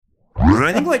And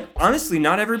I think, like, honestly,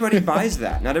 not everybody buys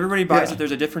that. Not everybody buys that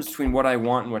there's a difference between what I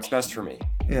want and what's best for me.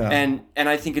 Yeah. And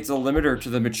I think it's a limiter to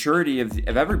the maturity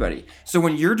of everybody. So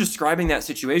when you're describing that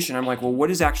situation, I'm like, well,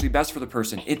 what is actually best for the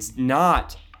person? It's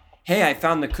not, hey, I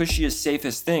found the cushiest,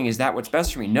 safest thing. Is that what's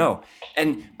best for me? No.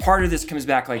 And part of this comes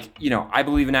back, like, I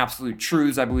believe in absolute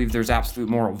truths. I believe there's absolute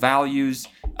moral values.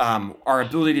 Our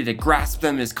ability to grasp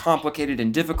them is complicated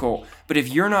and difficult. But if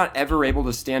you're not ever able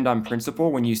to stand on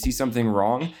principle when you see something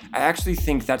wrong, I actually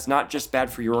think that's not just bad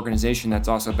for your organization, that's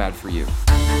also bad for you.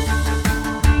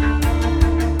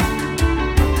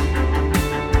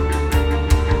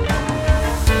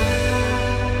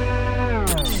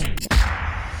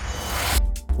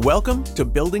 Welcome to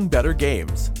Building Better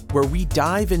Games, where we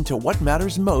dive into what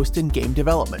matters most in game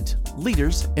development,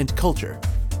 leaders, and culture.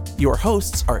 Your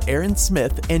hosts are Aaron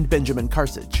Smith and Benjamin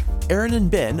Karsich. Aaron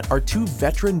and Ben are two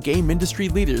veteran game industry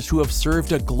leaders who have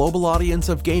served a global audience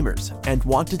of gamers and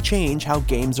want to change how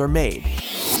games are made.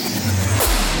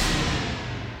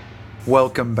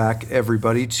 Welcome back,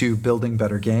 everybody, to Building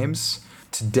Better Games.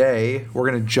 Today, we're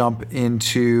going to jump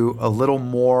into a little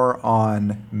more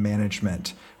on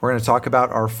management. We're going to talk about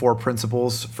our 4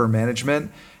 principles for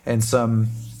management and some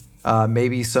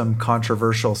maybe some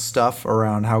controversial stuff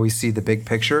around how we see the big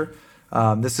picture.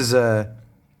 I think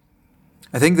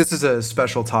this is a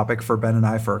special topic for Ben and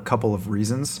I for a couple of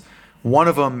reasons. One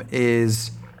of them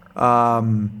is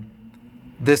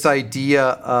this idea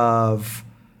of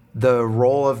the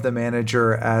role of the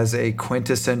manager as a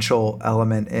quintessential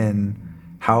element in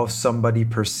how somebody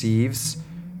perceives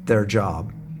their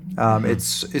job.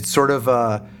 It's sort of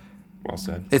a well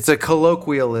said. It's a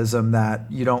colloquialism that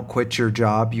you don't quit your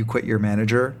job, you quit your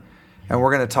manager. And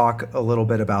we're going to talk a little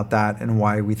bit about that and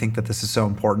why we think that this is so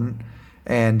important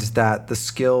and that the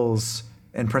skills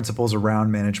and principles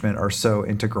around management are so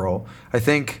integral. I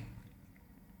think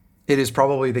it is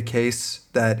probably the case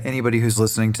that anybody who's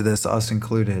listening to this, us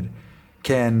included,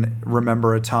 can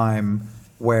remember a time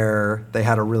where they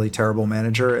had a really terrible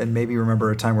manager and maybe remember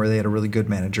a time where they had a really good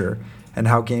manager and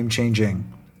how game-changing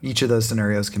each of those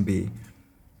scenarios can be.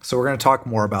 So we're going to talk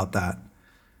more about that.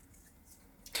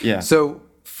 Yeah. So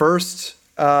first,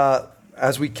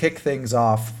 as we kick things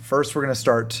off, first we're going to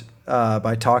start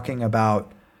by talking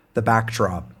about the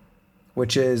backdrop,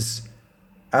 which is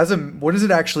what does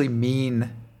it actually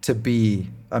mean to be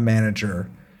a manager?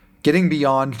 Getting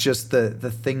beyond just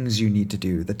the things you need to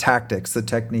do, the tactics, the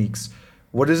techniques.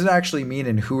 What does it actually mean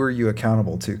and who are you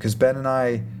accountable to? Because Ben and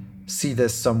I see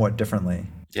this somewhat differently.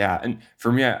 Yeah, and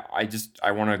for me,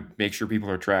 I want to make sure people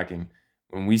are tracking.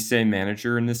 When we say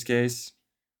manager in this case,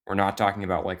 we're not talking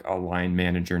about like a line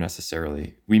manager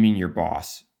necessarily. We mean your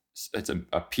boss. It's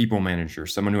a people manager,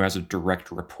 someone who has a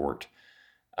direct report.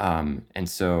 And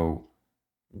so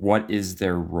what is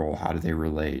their role? How do they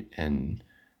relate? And,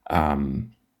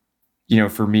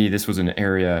 for me, this was an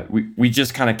area we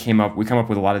just kind of come up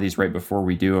with a lot of these right before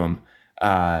we do them,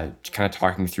 kind of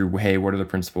talking through, hey, what are the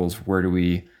principles? Where do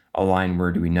we align?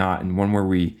 Where do we not? And one where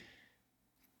we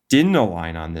didn't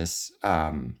align on this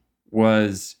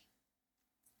was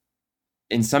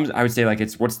in some, I would say, like,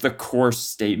 it's what's the core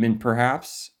statement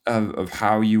perhaps of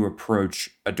how you approach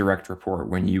a direct report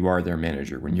when you are their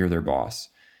manager, when you're their boss.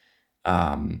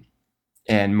 And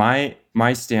my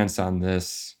stance on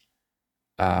this,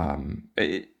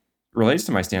 it relates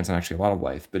to my stance on actually a lot of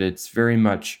life, but it's very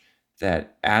much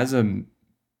that as a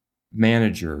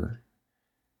manager,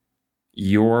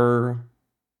 your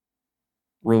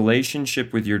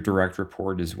relationship with your direct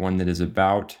report is one that is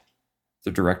about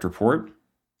the direct report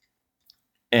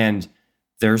and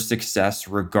their success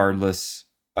regardless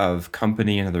of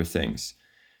company and other things.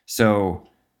 So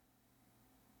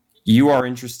you are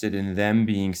interested in them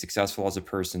being successful as a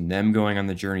person, them going on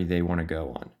the journey they want to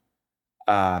go on.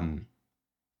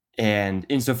 And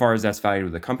insofar as that's valued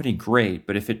with the company, great.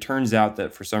 But if it turns out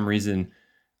that for some reason,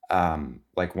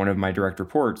 like one of my direct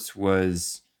reports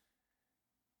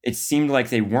it seemed like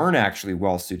they weren't actually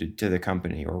well suited to the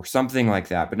company or something like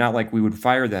that, but not like we would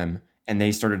fire them and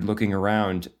they started looking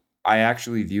around. I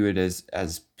actually view it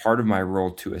as part of my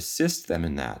role to assist them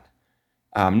in that.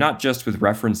 Not just with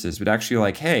references, but actually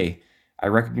like, hey, I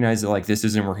recognize that like this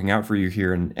isn't working out for you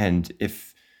here. And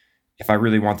if I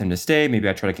really want them to stay, maybe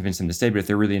I try to convince them to stay, but if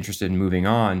they're really interested in moving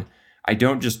on, I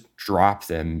don't just drop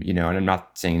them, and I'm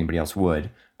not saying anybody else would,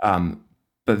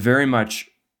 but very much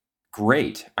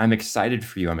great. I'm excited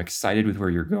for you. I'm excited with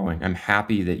where you're going. I'm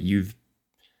happy that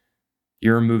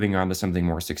you're moving on to something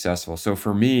more successful. So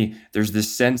for me, there's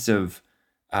this sense of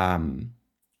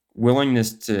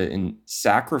willingness to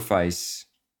sacrifice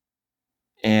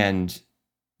and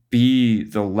be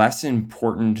the less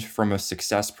important from a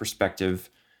success perspective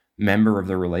member of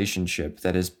the relationship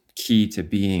that is key to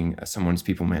being someone's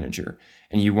people manager.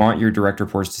 And you want your direct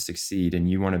reports to succeed, and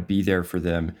you want to be there for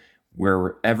them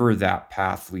wherever that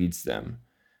path leads them.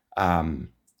 And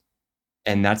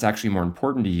that's actually more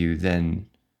important to you than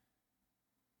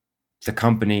the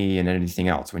company and anything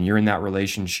else. When you're in that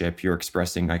relationship, you're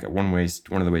expressing, like, one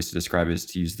of the ways to describe it is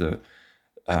to use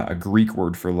a Greek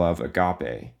word for love,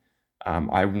 agape.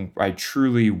 I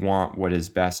truly want what is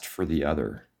best for the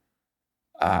other.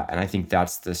 And I think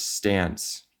that's the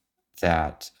stance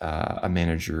that a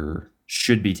manager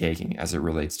should be taking as it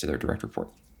relates to their direct report.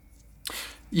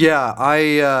 Yeah,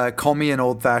 I call me an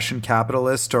old-fashioned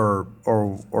capitalist or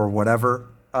whatever.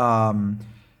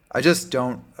 I just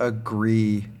don't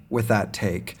agree with that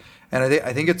take. And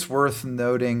I think it's worth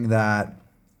noting that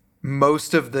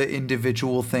most of the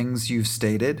individual things you've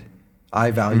stated,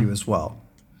 I value as well.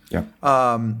 Yeah.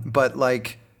 But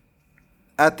like,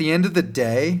 at the end of the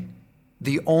day,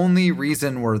 the only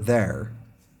reason we're there,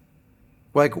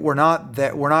 like, we're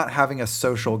not having a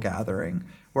social gathering.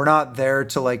 We're not there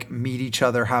to like meet each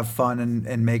other, have fun,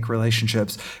 and make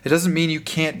relationships. It doesn't mean you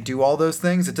can't do all those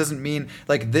things. It doesn't mean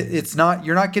like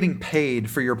you're not getting paid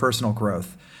for your personal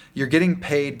growth. You're getting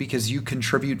paid because you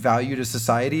contribute value to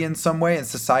society in some way, and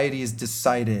society has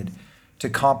decided to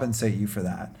compensate you for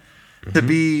that. Mm-hmm. To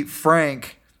be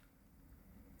frank,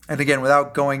 and again,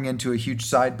 without going into a huge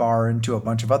sidebar into a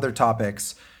bunch of other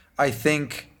topics, I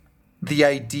think the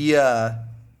idea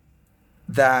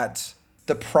that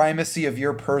the primacy of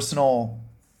your personal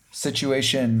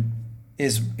situation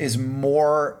is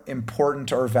more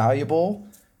important or valuable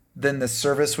than the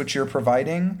service which you're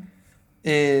providing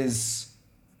is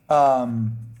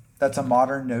that's a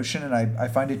modern notion, and I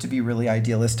find it to be really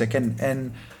idealistic.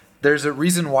 And there's a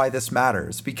reason why this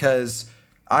matters, because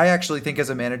I actually think as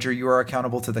a manager, you are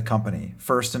accountable to the company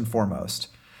first and foremost.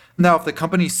 Now, if the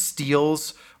company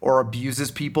steals or abuses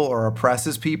people or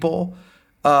oppresses people,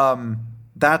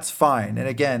 that's fine. And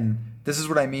again, this is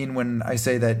what I mean when I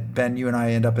say that, Ben, you and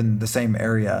I end up in the same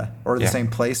area or the same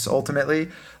place ultimately.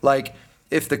 Like,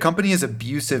 if the company is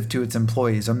abusive to its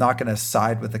employees, I'm not going to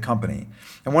side with the company.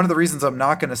 And one of the reasons I'm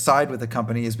not going to side with the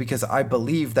company is because I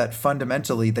believe that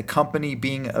fundamentally the company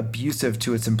being abusive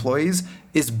to its employees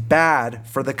is bad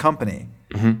for the company.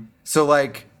 Mm-hmm. So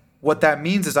like, what that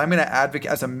means is I'm going to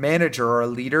advocate as a manager or a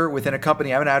leader within a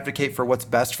company. I'm going to advocate for what's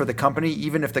best for the company,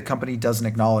 even if the company doesn't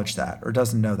acknowledge that or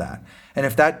doesn't know that. And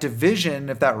if that division,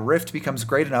 if that rift becomes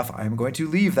great enough, I'm going to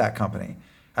leave that company.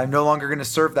 I'm no longer going to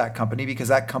serve that company because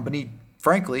that company,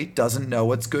 frankly, doesn't know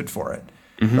what's good for it.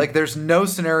 Mm-hmm. Like, there's no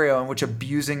scenario in which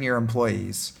abusing your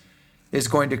employees is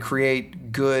going to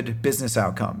create good business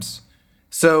outcomes.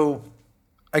 So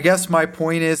I guess my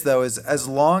point is, though, is as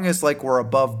long as like we're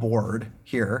above board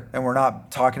here and we're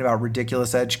not talking about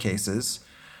ridiculous edge cases,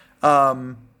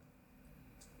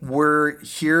 we're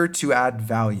here to add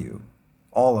value,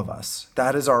 all of us.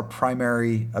 That is our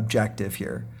primary objective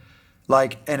here.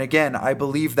 Like, and again, I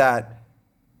believe that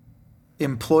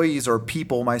employees or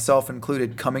people, myself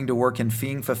included, coming to work and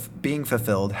being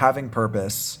fulfilled, having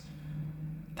purpose,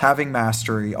 having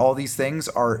mastery, all these things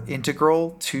are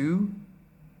integral to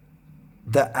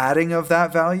the adding of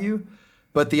that value.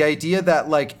 But the idea that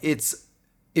like it's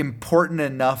important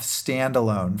enough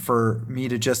standalone for me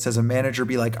to just as a manager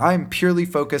be like, I'm purely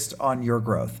focused on your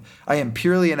growth, I am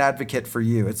purely an advocate for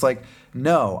you. It's like,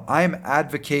 no, I'm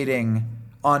advocating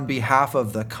on behalf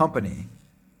of the company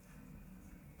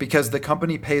because the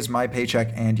company pays my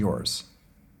paycheck and yours.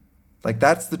 Like,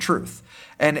 that's the truth.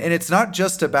 And it's not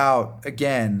just about,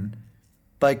 again,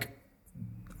 like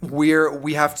we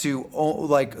have to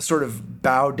like sort of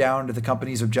bow down to the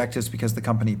company's objectives because the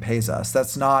company pays us.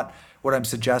 That's not what I'm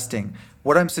suggesting.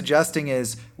 What I'm suggesting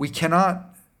is we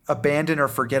cannot abandon or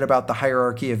forget about the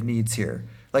hierarchy of needs here.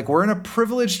 Like, we're in a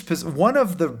privileged position. One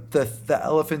of the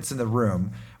elephants in the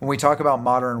room when we talk about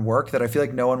modern work that I feel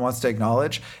like no one wants to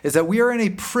acknowledge is that we are in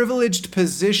a privileged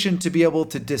position to be able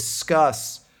to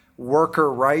discuss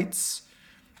worker rights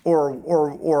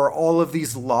or all of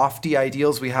these lofty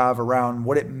ideals we have around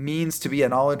what it means to be a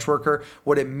knowledge worker,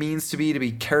 what it means to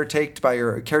be caretaken by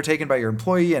your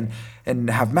employee and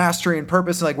have mastery and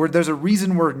purpose. And like, there's a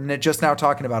reason we're just now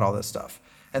talking about all this stuff.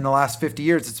 In the last 50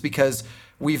 years, it's because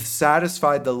we've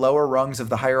satisfied the lower rungs of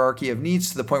the hierarchy of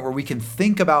needs to the point where we can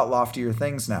think about loftier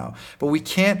things now. But we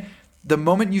can't. The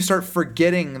moment you start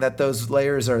forgetting that those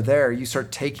layers are there, you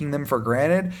start taking them for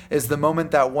granted, is the moment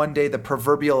that one day the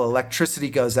proverbial electricity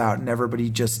goes out and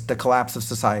the collapse of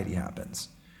society happens,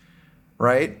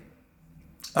 right?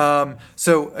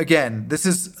 So again, this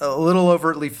is a little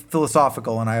overtly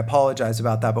philosophical and I apologize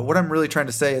about that. But what I'm really trying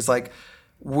to say is like,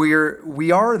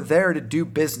 we are there to do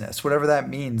business, whatever that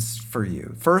means for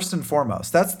you, first and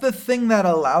foremost. That's the thing that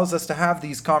allows us to have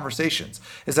these conversations,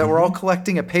 is that we're all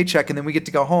collecting a paycheck, and then we get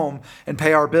to go home and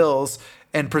pay our bills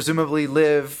and presumably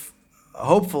live,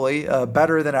 hopefully, a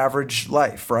better than average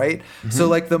life, right? So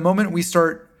like the moment we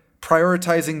start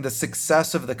prioritizing the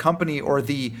success of the company or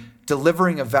the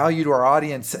delivering of value to our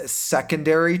audience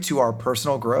secondary to our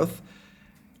personal growth,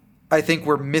 I think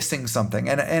we're missing something.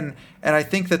 And I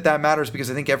think that matters,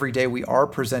 because I think every day we are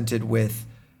presented with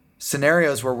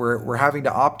scenarios where we're having to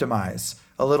optimize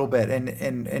a little bit.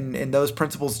 And those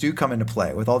principles do come into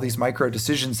play with all these micro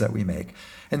decisions that we make.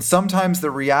 And sometimes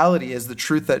the reality is, the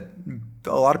truth that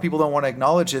a lot of people don't want to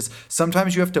acknowledge is,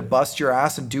 sometimes you have to bust your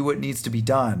ass and do what needs to be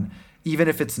done, even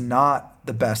if it's not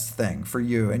the best thing for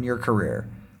you and your career.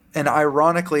 And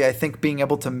ironically, I think being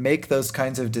able to make those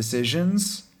kinds of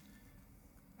decisions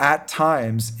at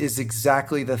times is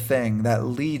exactly the thing that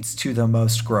leads to the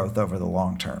most growth over the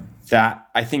long term.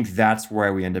 I think that's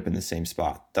why we end up in the same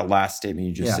spot, the last statement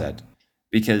you just said,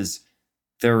 because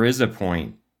there is a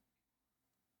point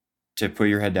to put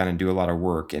your head down and do a lot of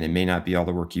work, and it may not be all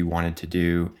the work you wanted to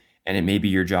do, and it may be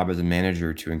your job as a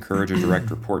manager to encourage a direct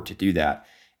report to do that.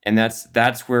 And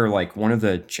that's where, like, one of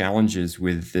the challenges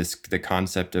with the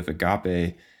concept of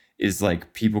agape is,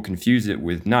 like, people confuse it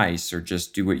with nice, or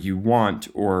just do what you want,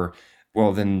 or,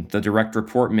 well, then the direct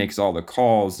report makes all the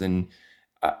calls, and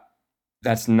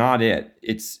that's not it.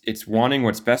 It's wanting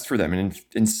what's best for them. And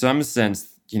in some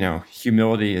sense,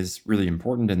 humility is really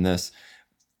important in this.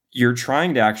 You're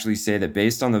trying to actually say that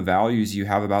based on the values you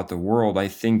have about the world, I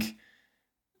think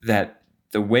that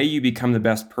the way you become the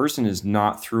best person is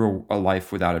not through a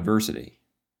life without adversity.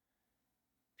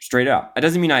 Straight up. It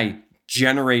doesn't mean I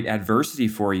generate adversity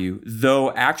for you,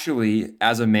 though actually,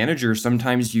 as a manager,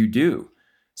 sometimes you do.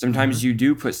 Sometimes you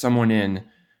do put someone in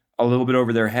a little bit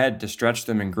over their head to stretch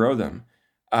them and grow them.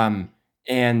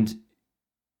 And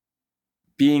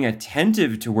being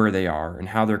attentive to where they are and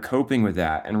how they're coping with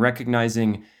that, and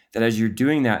recognizing that as you're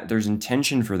doing that, there's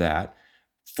intention for that,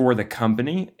 for the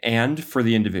company and for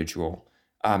the individual,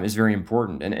 is very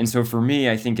important. And so for me,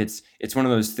 I think it's one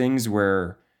of those things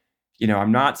where,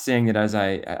 I'm not saying that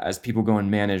as people go and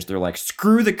manage, they're like,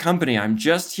 screw the company, I'm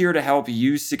just here to help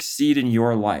you succeed in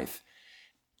your life.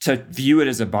 To view it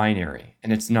as a binary,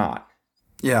 and it's not.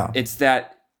 Yeah. It's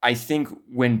that I think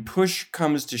when push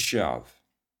comes to shove,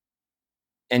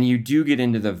 and you do get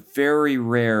into the very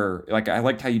rare, like I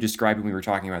liked how you described when we were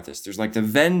talking about this. There's like the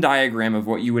Venn diagram of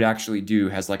what you would actually do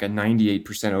has like a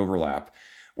 98% overlap,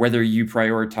 whether you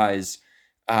prioritize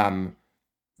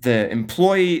the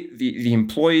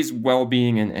employee's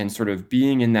well-being and sort of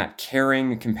being in that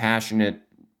caring, compassionate,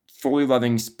 fully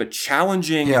loving, but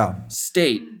challenging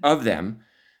state of them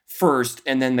first,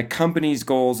 and then the company's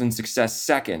goals and success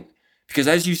second. Because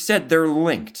as you said, they're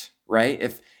linked, right?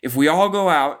 If we all go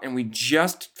out and we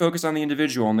just focus on the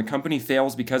individual and the company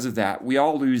fails because of that, we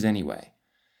all lose anyway.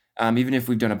 Even if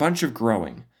we've done a bunch of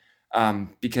growing,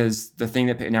 because the thing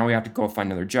that now we have to go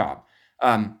find another job.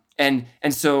 And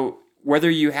so whether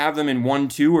you have them in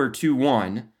 1-2 or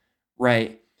 2-1,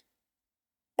 right?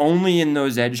 Only in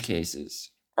those edge cases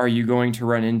are you going to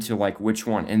run into like which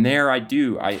one? And there I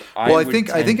think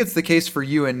it's the case for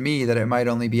you and me that it might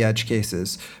only be edge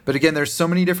cases. But again, there's so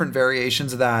many different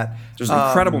variations of that. There's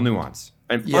incredible nuance,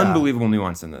 unbelievable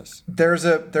nuance in this. There's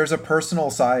a personal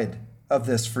side of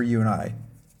this for you and I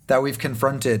that we've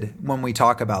confronted when we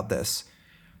talk about this.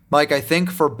 Like, I think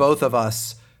for both of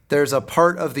us, there's a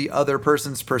part of the other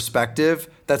person's perspective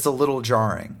that's a little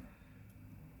jarring.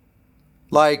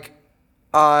 Like,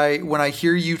 when I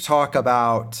hear you talk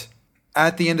about,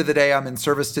 at the end of the day, I'm in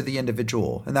service to the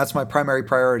individual, and that's my primary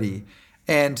priority.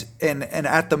 And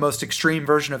at the most extreme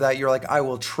version of that, you're like, I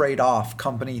will trade off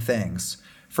company things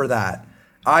for that.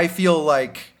 I feel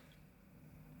like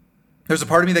there's a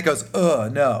part of me that goes,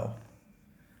 no.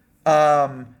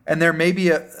 And there may be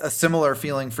a similar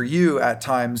feeling for you at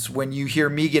times when you hear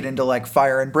me get into like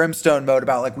fire and brimstone mode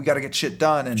about like, we got to get shit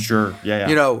done. And sure. Yeah.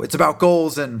 It's about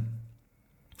goals. And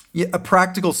a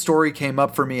practical story came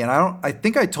up for me. And I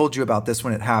think I told you about this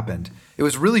when it happened. It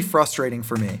was really frustrating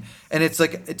for me. And it's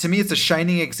like, to me, it's a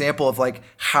shining example of like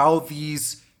how your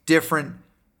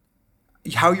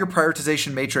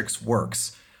prioritization matrix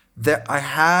works. That I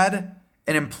had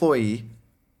an employee,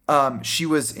 she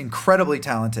was incredibly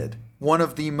talented, one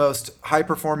of the most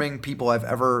high-performing people I've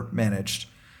ever managed.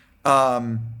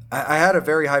 I had a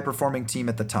very high-performing team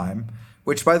at the time,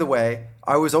 which, by the way,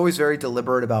 I was always very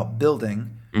deliberate about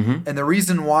building. Mm-hmm. And the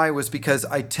reason why was because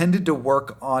I tended to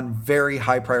work on very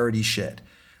high-priority shit.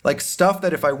 Like stuff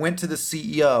that if I went to the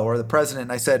CEO or the president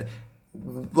and I said,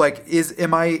 like,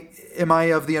 am I am I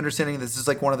of the understanding this is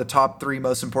like one of the top 3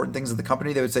 most important things of the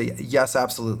company? They would say, yes,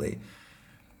 absolutely.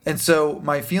 And so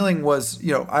my feeling was,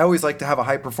 I always like to have a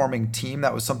high performing team.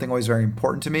 That was something always very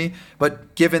important to me.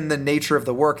 But given the nature of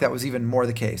the work, that was even more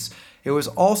the case. It was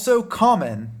also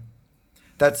common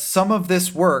that some of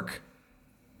this work,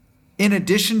 in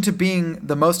addition to being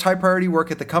the most high priority work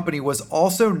at the company, was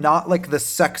also not like the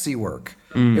sexy work.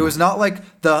 It was not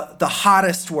like the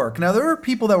hottest work. Now, there were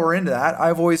people that were into that.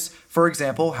 I've always, for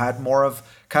example, had more of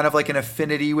kind of like an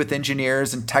affinity with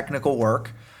engineers and technical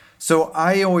work. So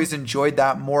I always enjoyed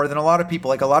that more than a lot of people.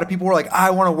 Like a lot of people were like,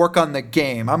 I want to work on the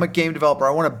game. I'm a game developer.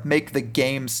 I want to make the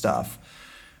game stuff.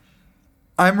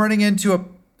 I'm running into a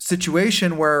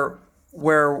situation where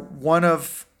one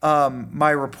of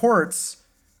my reports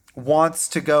wants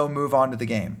to go move on to the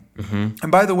game.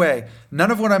 And by the way, none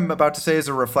of what I'm about to say is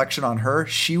a reflection on her.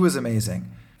 She was amazing.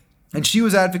 And she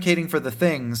was advocating for the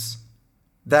things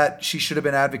that she should have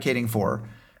been advocating for.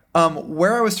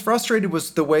 Where I was frustrated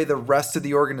was the way the rest of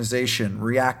the organization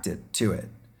reacted to it.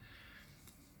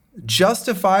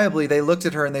 Justifiably, they looked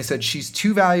at her and they said, she's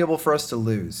too valuable for us to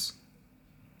lose.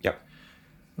 Yep.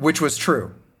 Which was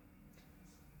true.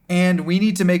 And we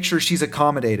need to make sure she's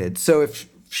accommodated. So if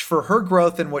for her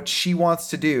growth and what she wants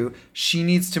to do, she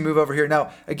needs to move over here.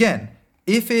 Now, again,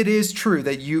 if it is true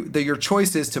that your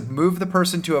choice is to move the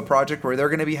person to a project where they're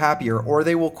going to be happier or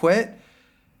they will quit,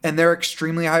 and they're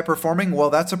extremely high performing, well,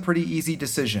 that's a pretty easy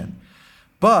decision.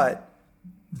 But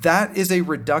that is a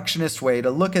reductionist way to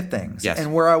look at things. Yes.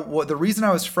 And the reason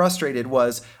I was frustrated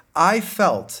was I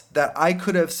felt that I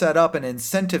could have set up an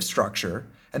incentive structure,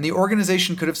 and the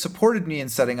organization could have supported me in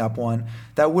setting up one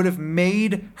that would have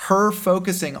made her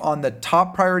focusing on the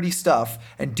top priority stuff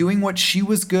and doing what she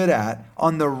was good at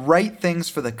on the right things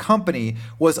for the company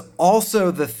was also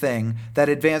the thing that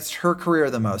advanced her career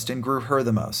the most and grew her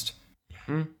the most.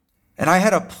 And I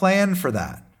had a plan for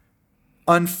that.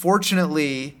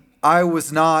 Unfortunately, I was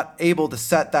not able to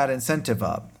set that incentive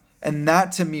up. And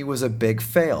that to me was a big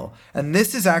fail. And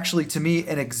this is actually to me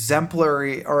an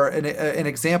exemplary or an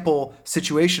example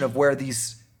situation of where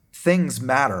these things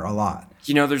matter a lot.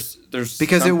 There's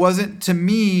because it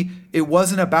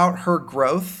wasn't about her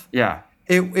growth. Yeah.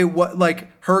 It was like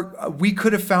we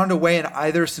could have found a way in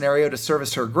either scenario to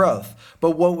service her growth.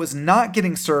 But what was not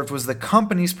getting served was the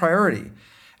company's priority.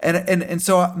 And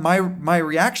so my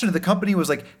reaction to the company was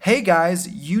like, hey guys,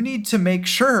 you need to make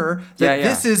sure that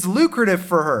this is lucrative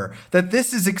for her, that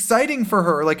this is exciting for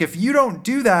her. Like if you don't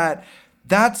do that,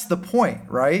 that's the point,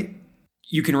 right?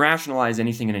 You can rationalize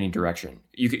anything in any direction.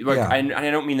 You can,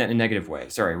 I don't mean that in a negative way.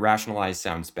 Sorry, rationalize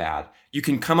sounds bad. You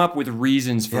can come up with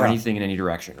reasons for anything in any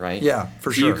direction, right? Yeah,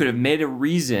 for so sure. You could have made a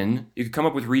reason. You could come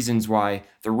up with reasons why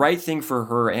the right thing for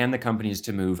her and the company is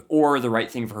to move, or the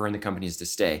right thing for her and the company is to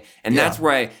stay. And that's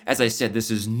why, as I said, this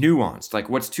is nuanced. Like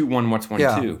what's 2-1, what's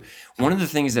 1-2. One of the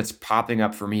things that's popping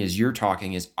up for me as you're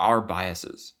talking is our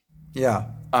biases. Yeah.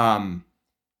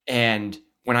 And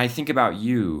when I think about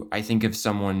you, I think of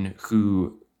someone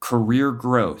who career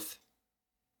growth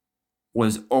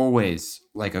was always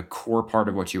like a core part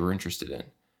of what you were interested in.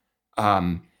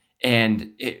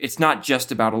 And it's not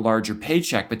just about a larger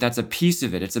paycheck, but that's a piece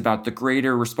of it. It's about the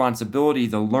greater responsibility,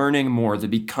 the learning more, the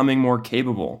becoming more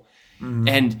capable. Mm-hmm.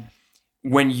 And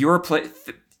when you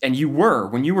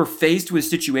were faced with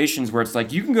situations where it's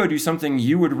like, you can go do something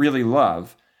you would really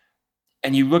love,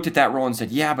 and you looked at that role and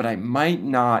said, yeah, but I might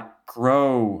not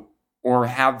grow or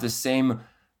have the same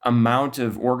amount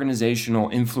of organizational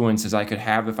influence as I could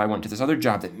have if I went to this other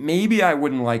job that maybe I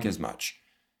wouldn't like as much.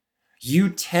 You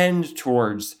tend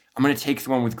towards, I'm going to take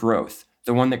the one with growth,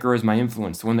 the one that grows my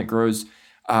influence, the one that grows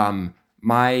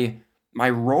my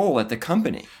role at the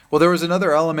company. Well, there was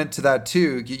another element to that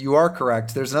too. You are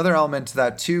correct. There's another element to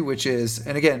that too, which is,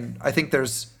 and again, I think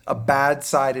there's a bad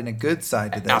side and a good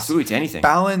side to this. Absolutely, to anything.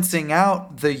 Balancing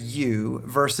out the you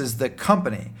versus the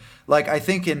company. Like, I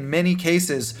think in many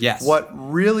cases, what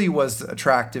really was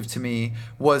attractive to me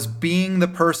was being the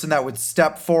person that would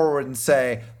step forward and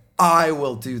say, I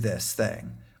will do this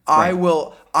thing. Right.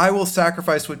 I will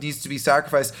sacrifice what needs to be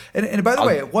sacrificed. And by the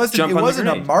way, it wasn't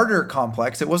a martyr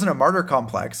complex. It wasn't a martyr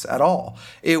complex at all.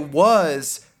 It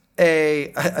was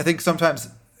I think sometimes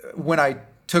when I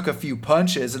took a few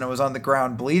punches and I was on the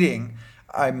ground bleeding,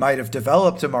 I might have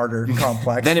developed a martyr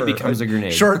complex. Then it becomes a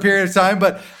grenade. Short period of time,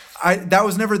 but that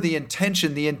was never the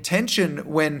intention. The intention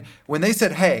when they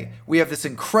said, hey, we have this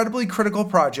incredibly critical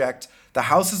project, the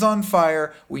house is on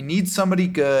fire, we need somebody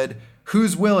good,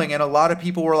 who's willing? And a lot of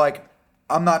people were like,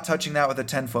 I'm not touching that with a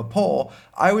 10-foot pole.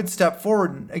 I would step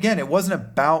forward. And again, it wasn't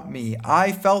about me.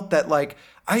 I felt that like,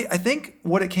 I think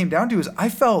what it came down to is I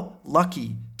felt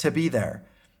lucky to be there.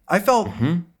 I felt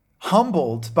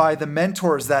humbled by the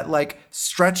mentors that like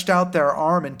stretched out their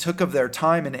arm and took of their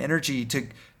time and energy to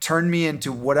turn me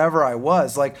into whatever I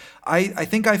was. Like I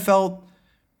think I felt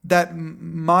that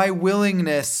my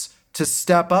willingness to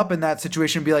step up in that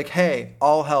situation and be like, hey,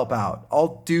 I'll help out,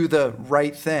 I'll do the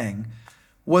right thing,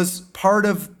 was part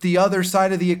of the other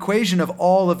side of the equation of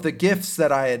all of the gifts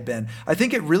that I had been. I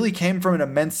think it really came from an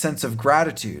immense sense of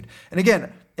gratitude. And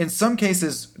again, in some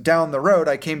cases down the road,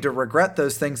 I came to regret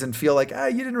those things and feel like,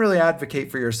 you didn't really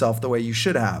advocate for yourself the way you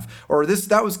should have, or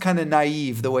that was kind of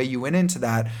naive the way you went into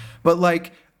that. But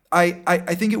like, I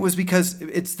think it was because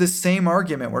it's the same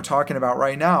argument we're talking about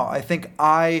right now. I think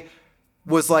I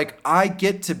was like, I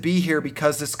get to be here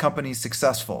because this company's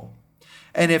successful.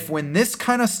 And if when this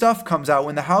kind of stuff comes out,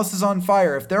 when the house is on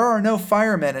fire, if there are no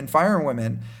firemen and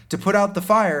firewomen to put out the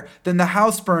fire, then the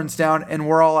house burns down and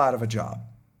we're all out of a job.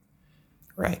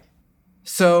 Right.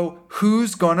 So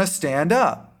who's going to stand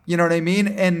up? You know what I mean?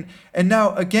 And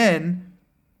now, again,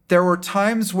 there were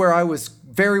times where I was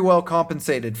very well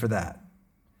compensated for that.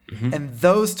 Mm-hmm. And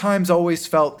those times always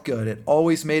felt good. It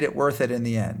always made it worth it in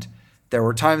the end. There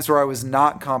were times where I was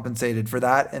not compensated for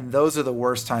that, and those are the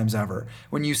worst times ever.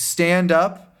 When you stand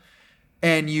up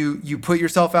and you put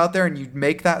yourself out there and you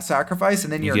make that sacrifice,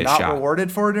 and then you're not rewarded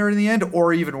for it in the end,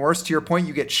 or even worse, to your point,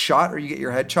 you get shot or you get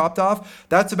your head chopped off.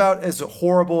 That's about as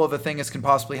horrible of a thing as can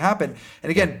possibly happen.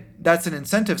 And again, that's an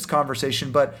incentives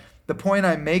conversation, but the point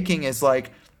I'm making is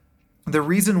like, the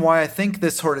reason why I think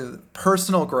this sort of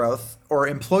personal growth or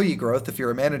employee growth, if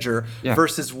you're a manager,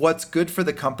 versus what's good for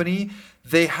the company,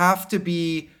 they have to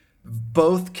be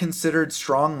both considered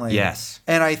strongly. Yes.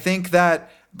 And I think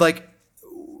that like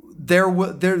the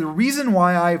reason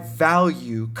why I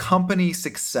value company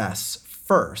success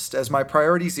first as my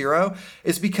priority zero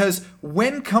is because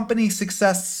when company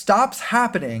success stops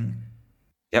happening,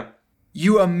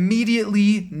 you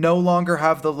immediately no longer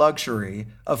have the luxury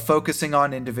of focusing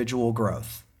on individual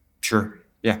growth. Sure.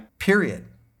 Yeah. Period.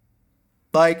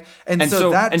 Like, and so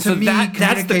that's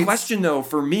the question though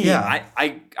for me. Yeah.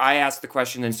 I asked the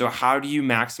question, and so how do you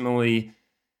maximally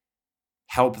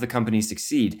help the company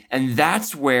succeed? And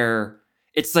that's where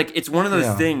it's like, it's one of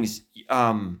those things.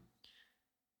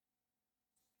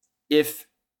 If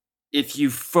you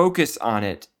focus on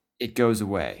it, it goes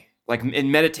away. Like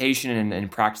in meditation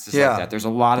and practices like that, there's a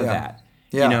lot of that.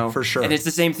 Yeah, you know? For sure. And it's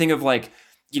the same thing of like,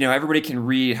 you know, everybody can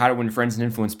read How to Win Friends and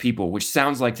Influence People, which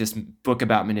sounds like this book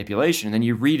about manipulation. And then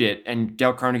you read it and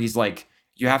Dale Carnegie's like,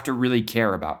 you have to really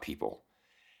care about people.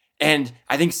 And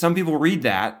I think some people read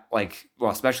that, like,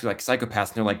 well, especially like psychopaths,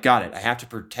 and they're like, got it. I have to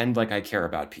pretend like I care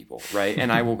about people, right?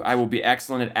 And I will be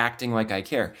excellent at acting like I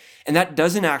care. And that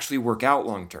doesn't actually work out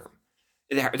long term.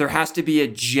 There has to be a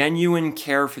genuine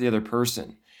care for the other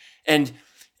person. And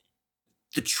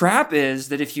the trap is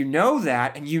that if you know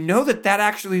that, and you know that that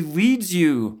actually leads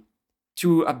you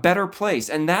to a better place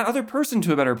and that other person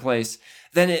to a better place,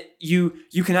 then you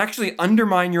can actually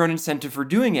undermine your own incentive for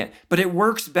doing it. But it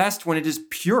works best when it is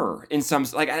pure in some,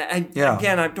 like,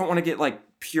 again, I don't want to get like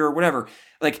pure, whatever.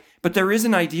 Like, but there is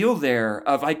an ideal there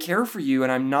of I care for you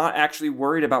and I'm not actually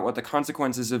worried about what the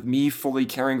consequences of me fully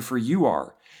caring for you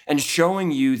are, and showing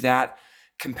you that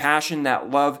compassion, that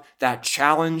love, that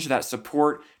challenge, that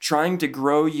support, trying to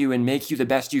grow you and make you the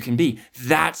best you can be.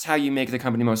 That's how you make the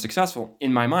company most successful,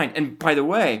 in my mind. And by the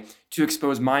way, to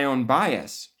expose my own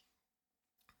bias,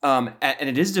 and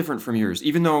it is different from yours,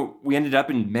 even though we ended up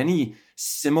in many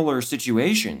similar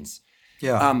situations.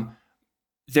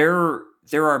 There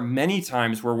are many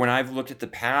times where when I've looked at the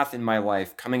path in my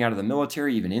life coming out of the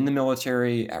military, even in the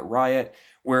military, at Riot,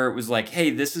 where it was like, hey,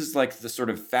 this is like the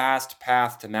sort of fast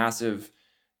path to massive,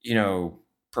 you know,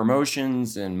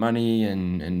 promotions and money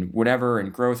and whatever,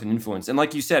 and growth and influence. And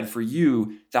like you said, for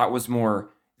you, that was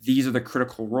more, these are the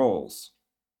critical roles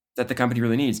that the company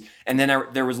really needs. And then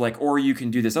there was like, or you can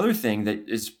do this other thing that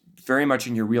is very much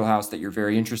in your wheelhouse that you're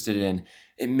very interested in.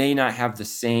 It may not have the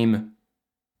same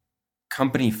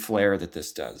company flair that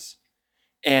this does.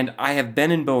 And I have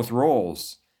been in both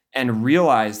roles and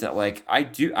realized that like, I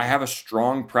have a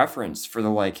strong preference for the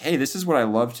like, hey, this is what I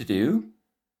love to do.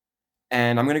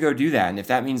 And I'm going to go do that. And if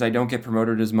that means I don't get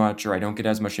promoted as much, or I don't get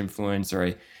as much influence, or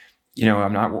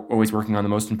I'm not always working on the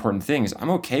most important things, I'm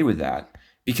okay with that,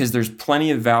 because there's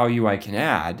plenty of value I can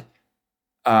add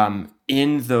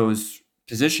in those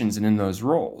positions and in those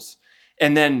roles.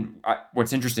 And then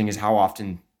what's interesting is how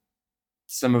often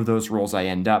some of those roles I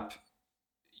end up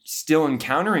still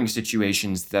encountering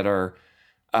situations that are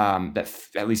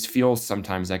at least feel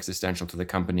sometimes existential to the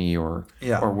company or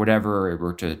whatever,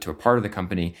 or to a part of the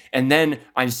company. And then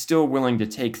I'm still willing to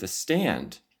take the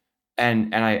stand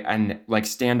and like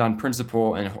stand on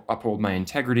principle and uphold my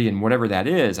integrity and whatever that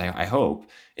is. I hope,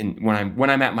 and when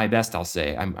I'm at my best, I'll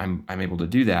say I'm able to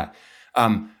do that.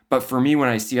 But for me, when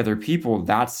I see other people,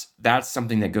 that's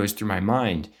something that goes through my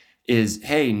mind is,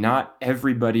 hey, not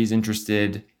everybody's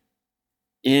interested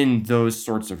in those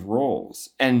sorts of roles.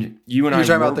 And you're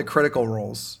talking about the critical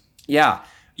roles. Yeah.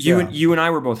 You and I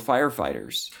were both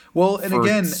firefighters. Well, and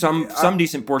again, some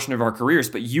decent portion of our careers,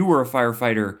 but you were a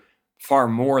firefighter far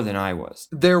more than I was.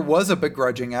 There was a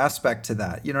begrudging aspect to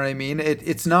that. You know what I mean?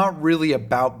 It's not really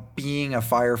about being a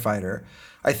firefighter.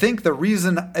 I think the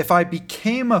reason if I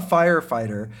became a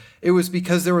firefighter, it was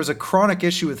because there was a chronic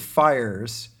issue with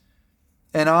fires,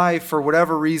 and I, for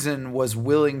whatever reason, was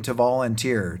willing to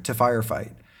volunteer to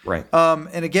firefight. Right.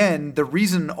 And again, the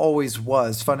reason always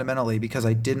was fundamentally because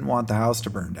I didn't want the house to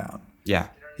burn down. Yeah.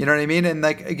 You know what I mean? And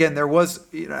like, again, there was,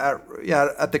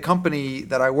 at the company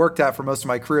that I worked at for most of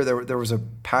my career, there was a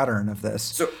pattern of this.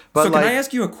 So can I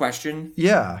ask you a question?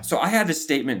 Yeah. So I have this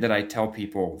statement that I tell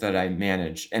people that I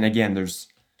manage. And again, this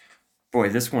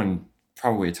one,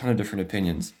 probably a ton of different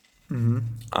opinions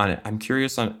on it. I'm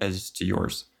curious as to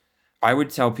yours. I would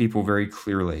tell people very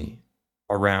clearly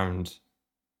around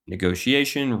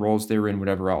negotiation, roles they were in,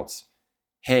 whatever else.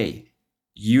 Hey,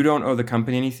 you don't owe the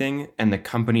company anything, and the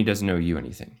company doesn't owe you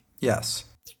anything. Yes.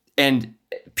 And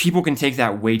people can take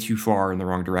that way too far in the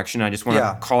wrong direction. I just want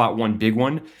to call out one big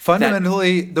one.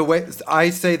 Fundamentally, the way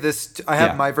I say this, I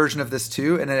have my version of this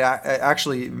too, and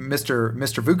actually, Mr.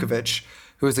 Vukovic,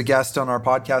 who was a guest on our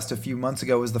podcast a few months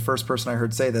ago, was the first person I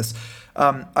heard say this.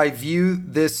 I view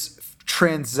this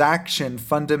transaction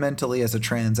fundamentally as a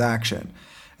transaction.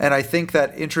 And I think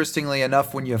that, interestingly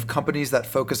enough, when you have companies that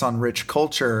focus on rich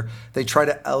culture, they try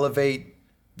to elevate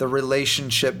the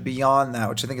relationship beyond that,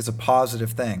 which I think is a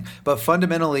positive thing. But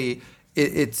fundamentally,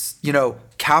 it's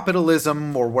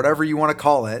capitalism, or whatever you want to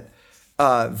call it,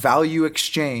 value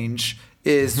exchange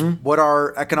is what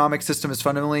our economic system is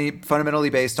fundamentally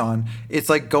based on. It's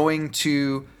like going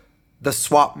to the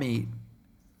swap meet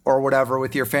or whatever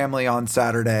with your family on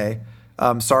Saturday.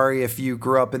 Sorry if you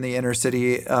grew up in the inner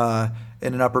city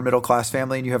in an upper middle class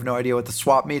family and you have no idea what the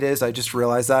swap meet is. I just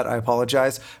realized that. I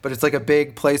apologize. But it's like a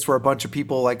big place where a bunch of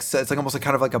people, it's like almost like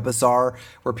kind of like a bazaar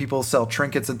where people sell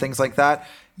trinkets and things like that.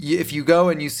 If you go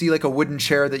and you see like a wooden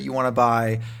chair that you want to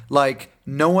buy, like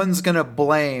no one's going to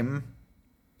blame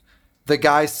the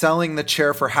guy selling the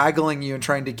chair for haggling you and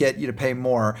trying to get you to pay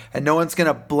more. And no one's going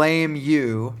to blame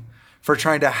you for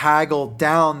trying to haggle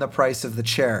down the price of the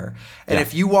chair. And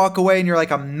if you walk away and you're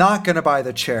like, I'm not going to buy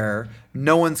the chair,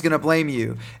 no one's going to blame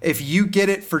you. If you get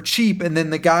it for cheap and then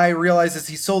the guy realizes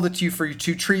he sold it to you for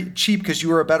too cheap because you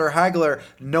were a better haggler,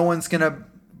 no one's going to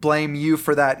blame you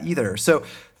for that either. So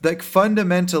like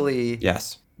fundamentally,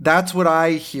 that's what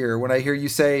I hear when I hear you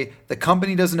say the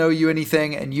company doesn't owe you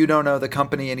anything and you don't owe the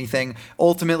company anything.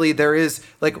 Ultimately, there is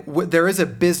a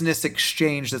business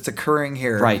exchange that's occurring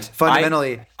here. Right.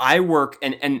 Fundamentally. I work,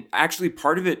 and actually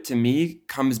part of it to me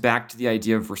comes back to the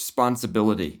idea of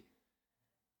responsibility.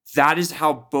 That is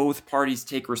how both parties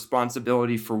take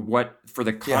responsibility for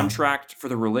the contract, for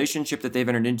the relationship that they've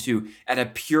entered into at a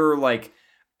pure, like,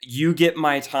 you get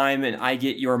my time and I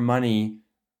get your money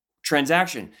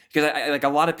transaction. Because a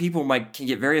lot of people can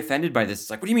get very offended by this. It's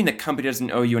like, what do you mean the company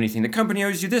doesn't owe you anything? The company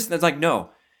owes you this. And it's like, no,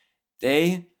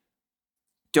 they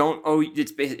don't owe you.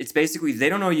 It's basically, they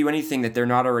don't owe you anything that they're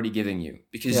not already giving you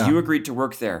because you agreed to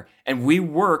work there. And we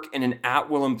work in an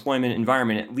at-will employment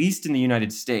environment, at least in the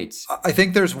United States. I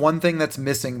think there's one thing that's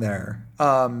missing there.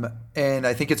 And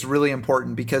I think it's really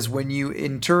important because when you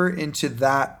enter into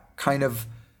that kind of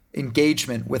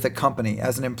engagement with a company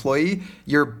as an employee,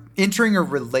 you're entering a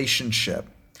relationship.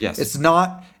 Yes. It's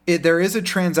not, there is a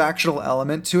transactional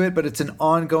element to it, but it's an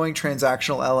ongoing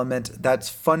transactional element that's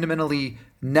fundamentally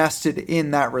nested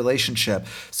in that relationship.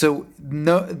 So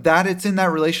that it's in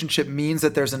that relationship means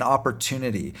that there's an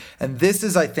opportunity. And this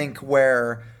is, I think,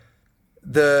 where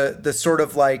the sort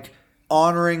of like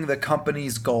honoring the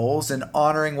company's goals and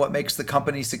honoring what makes the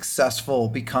company successful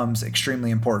becomes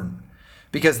extremely important.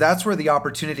 Because that's where the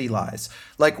opportunity lies.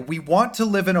 Like, we want to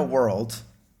live in a world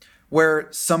where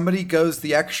somebody goes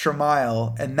the extra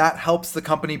mile and that helps the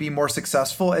company be more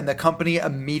successful and the company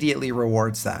immediately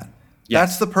rewards that. Yes.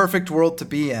 That's the perfect world to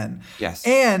be in. Yes.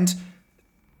 And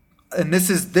this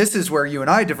is where you and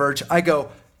I diverge. I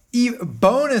go,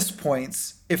 bonus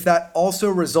points if that also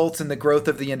results in the growth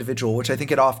of the individual, which I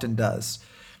think it often does.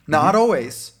 Not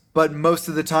always. But most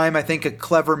of the time, I think with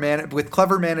clever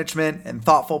management and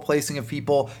thoughtful placing of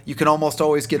people, you can almost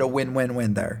always get a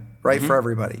win-win-win there, right? For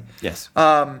everybody. Yes.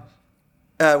 And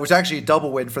which actually a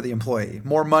double win for the employee.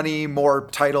 More money, more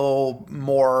title,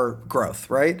 more growth,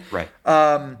 right? Right.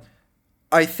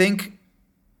 I think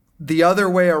the other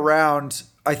way around,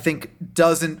 I think,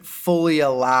 doesn't fully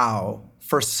allow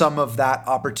for some of that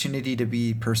opportunity to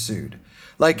be pursued.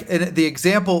 Like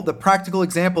the practical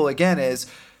example again is,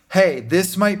 hey,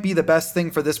 this might be the best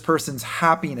thing for this person's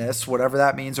happiness, whatever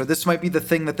that means, or this might be the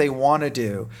thing that they want to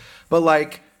do. But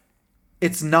like,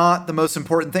 it's not the most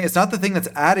important thing. It's not the thing that's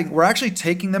adding. We're actually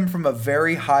taking them from a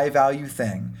very high value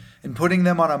thing and putting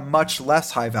them on a much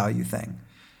less high value thing.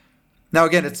 Now,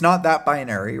 again, it's not that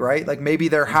binary, right? Like maybe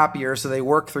they're happier, so they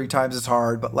work 3 times as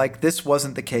hard, but like this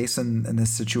wasn't the case in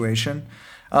this situation.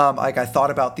 Like I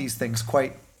thought about these things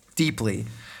quite deeply.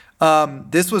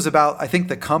 This was about, I think,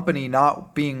 the company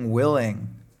not being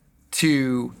willing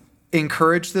to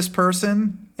encourage this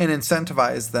person and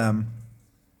incentivize them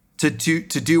to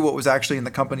do what was actually in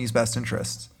the company's best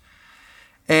interests.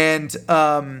 And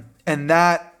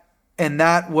that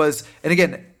was, and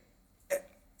again,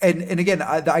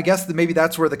 I guess maybe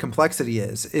that's where the complexity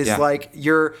is like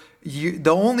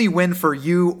the only win for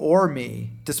you or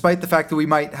me, despite the fact that we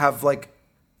might have like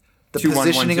the 2, 1,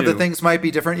 positioning 1, of the things might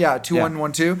be different. Yeah. 2, 1,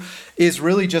 1, 2 is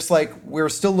really just like, we're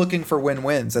still looking for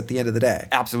win-wins at the end of the day.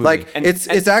 Absolutely. Like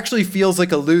it's actually feels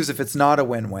like a lose if it's not a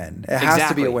win-win. It has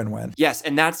to be a win-win. Yes.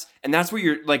 And that's what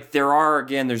you're like, there's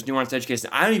nuanced edge cases.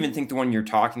 I don't even think the one you're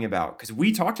talking about, because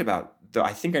we talked about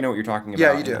I think I know what you're talking about.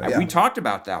 Yeah, you do. Yeah. We talked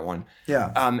about that one.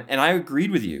 Yeah. And I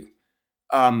agreed with you.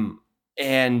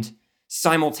 And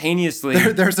simultaneously,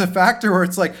 there's a factor where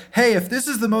it's like, hey, if this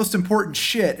is the most important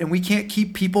shit and we can't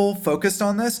keep people focused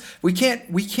on this, we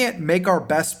can't make our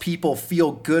best people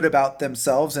feel good about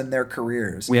themselves and their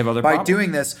careers. We have other by problems.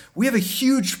 Doing this, we have a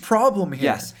huge problem here.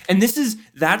 Yes. And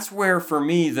that's where for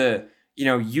me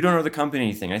you don't know the company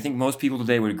anything. I think most people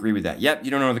today would agree with that. Yep,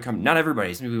 you don't know the company. Not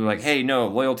everybody. Some people are like, hey, no,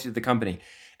 loyalty to the company.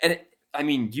 And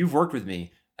you've worked with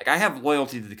me. Like I have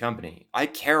loyalty to the company. I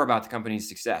care about the company's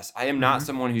success. I am not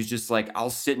someone who's just like,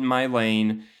 I'll sit in my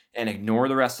lane and ignore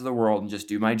the rest of the world and just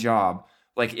do my job.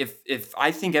 Like if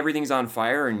I think everything's on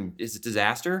fire and it's a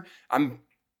disaster, I'm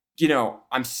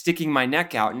sticking my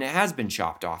neck out, and it has been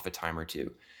chopped off a time or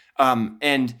two.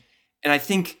 And I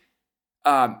think,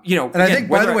 and again, I think,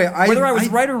 by the way, whether I was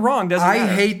right or wrong doesn't matter.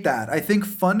 I hate that. I think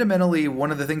fundamentally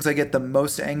one of the things I get the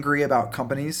most angry about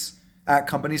companies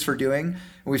for doing,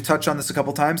 and we've touched on this a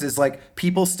couple times, is like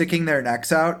people sticking their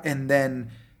necks out and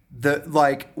then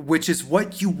which is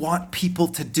what you want people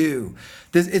to do.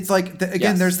 It's like,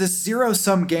 there's this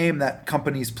zero-sum game that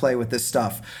companies play with this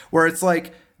stuff where it's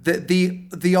like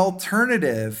the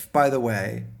alternative, by the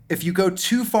way, if you go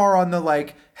too far on the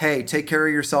like, hey, take care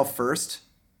of yourself first,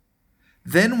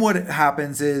 then what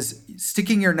happens is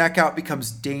sticking your neck out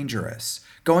becomes dangerous.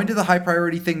 Going to the high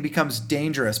priority thing becomes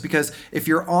dangerous because if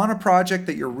you're on a project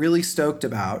that you're really stoked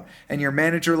about and your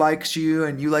manager likes you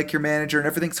and you like your manager and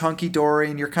everything's hunky-dory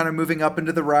and you're kind of moving up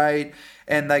into the right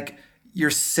and like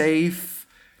you're safe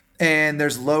and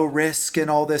there's low risk and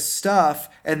all this stuff,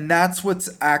 and that's what's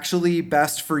actually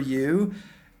best for you,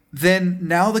 then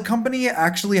now the company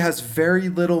actually has very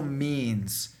little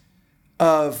means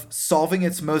of solving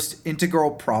its most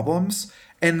integral problems.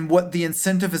 And what the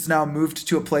incentive is now moved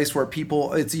to a place where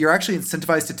you're actually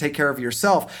incentivized to take care of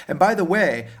yourself. And by the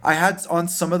way, I had on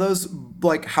some of those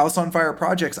like house on fire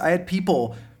projects, I had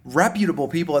reputable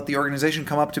people at the organization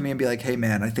come up to me and be like, hey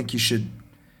man, I think you should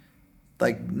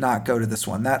like not go to this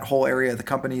one. That whole area of the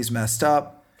company is messed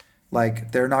up.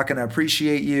 Like they're not going to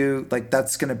appreciate you. Like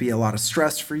that's going to be a lot of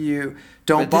stress for you.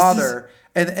 Don't bother.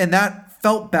 And that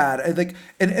felt bad.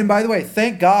 And by the way,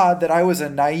 thank God that I was a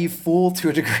naive fool to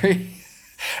a degree.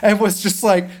 And was just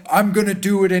like, I'm going to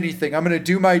do it anything. I'm going to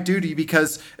do my duty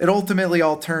because it ultimately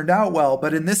all turned out well.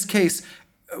 But in this case,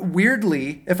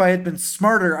 weirdly, if I had been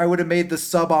smarter, I would have made the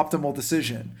suboptimal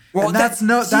decision. Well, and that's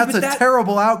a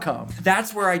terrible outcome.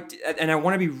 That's where I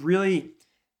want to be really,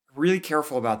 really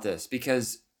careful about this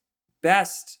because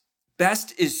best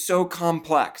is so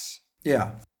complex.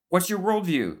 Yeah. What's your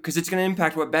worldview? Because it's going to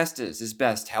impact what best is. Is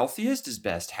best healthiest? Is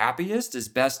best happiest? Is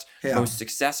best most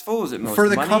successful? Is it most for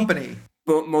the money? Company?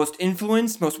 Most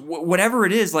influence, most whatever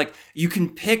it is, like you can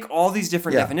pick all these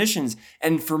different definitions.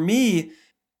 And for me,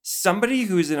 somebody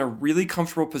who's in a really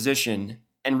comfortable position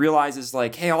and realizes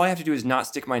like, hey, all I have to do is not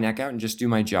stick my neck out and just do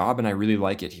my job, and I really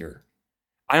like it here.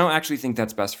 I don't actually think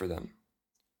that's best for them.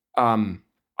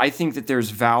 I think that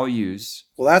there's values.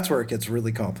 Well, that's where it gets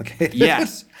really complicated.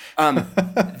 Yes.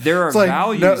 There are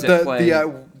values at play.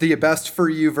 The best for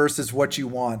you versus what you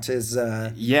want is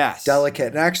yes, delicate.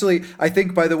 And actually, I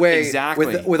think, by the way,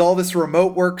 with all this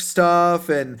remote work stuff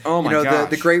and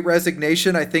the Great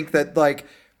Resignation, I think that like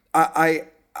I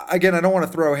again, I don't want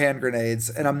to throw hand grenades,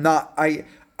 and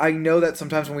I know that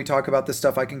sometimes when we talk about this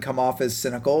stuff, I can come off as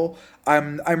cynical.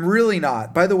 I'm really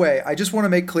not. By the way, I just want to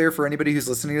make clear for anybody who's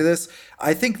listening to this,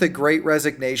 I think the Great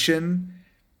Resignation,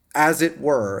 as it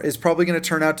were, is probably going to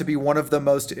turn out to be one of the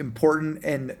most important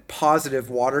and positive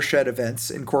watershed events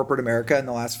in corporate America in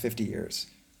the last 50 years.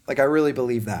 Like, I really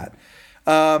believe that.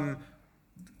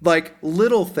 Like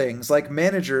little things like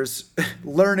managers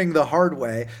learning the hard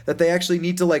way that they actually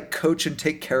need to like coach and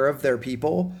take care of their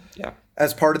people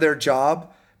as part of their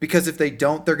job, because if they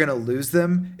don't, they're going to lose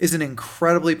them, is an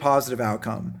incredibly positive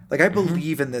outcome. Like I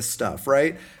believe in this stuff,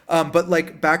 right? But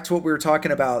like back to what we were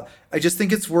talking about, I just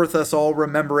think it's worth us all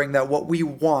remembering that what we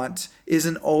want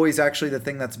isn't always actually the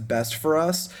thing that's best for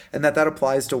us, and that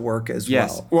applies to work as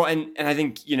well. Well, and I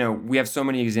think, we have so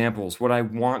many examples. What I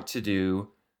want to do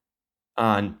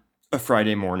on a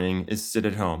Friday morning is sit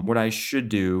at home. What I should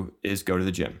do is go to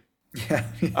the gym. Yeah.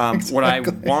 Exactly. What I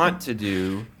want to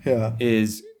do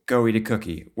is go eat a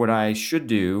cookie. What I should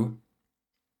do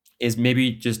is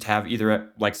maybe just have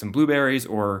either like some blueberries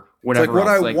or whatever. It's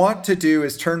like what I want to do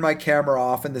is turn my camera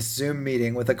off in this Zoom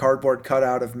meeting with a cardboard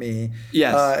cutout of me.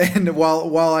 Yes. And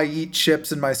while I eat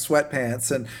chips in my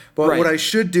sweatpants. But what I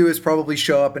should do is probably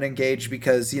show up and engage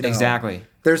because, exactly.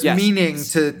 There's meaning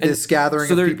to this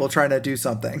gathering of people trying to do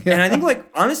something. And I think, like,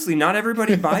 honestly, not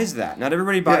everybody buys that. Not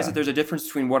everybody buys that there's a difference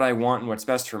between what I want and what's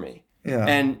best for me. Yeah.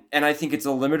 And I think it's a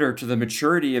limiter to the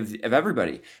maturity of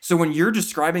everybody. So when you're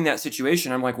describing that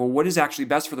situation, I'm like, well, what is actually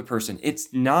best for the person?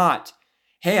 It's not,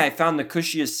 hey, I found the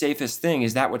cushiest, safest thing.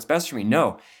 Is that what's best for me?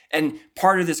 No. And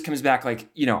part of this comes back like,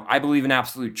 I believe in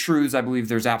absolute truths. I believe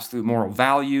there's absolute moral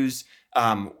values.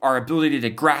 Our ability to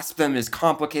grasp them is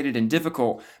complicated and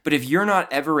difficult. But if you're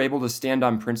not ever able to stand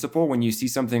on principle when you see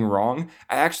something wrong,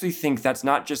 I actually think that's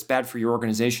not just bad for your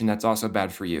organization, that's also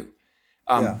bad for you.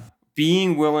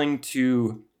 Being willing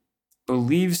to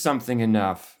believe something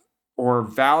enough or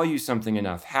value something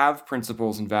enough, have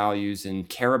principles and values and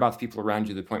care about the people around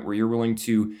you to the point where you're willing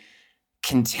to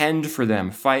contend for them,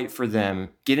 fight for them,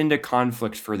 get into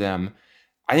conflict for them.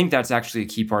 I think that's actually a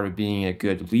key part of being a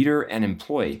good leader and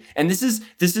employee. And this is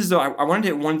I wanted to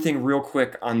hit one thing real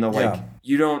quick on the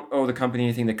you don't owe the company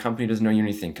anything, the company doesn't owe you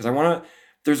anything. Because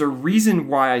there's a reason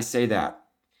why I say that.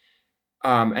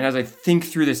 And as I think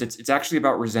through this, it's actually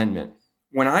about resentment.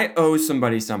 When I owe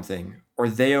somebody something or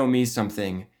they owe me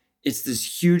something, it's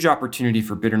this huge opportunity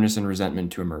for bitterness and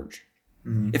resentment to emerge.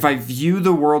 Mm-hmm. If I view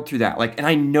the world through that, and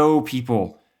I know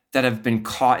people that have been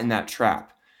caught in that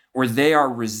trap, where they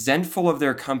are resentful of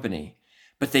their company,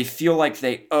 but they feel like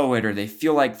they owe it, or they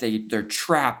feel like they're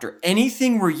trapped, or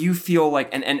anything where you feel like,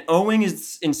 and owing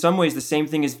is in some ways the same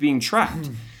thing as being trapped.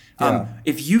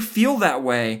 If you feel that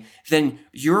way, then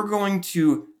you're going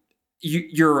to,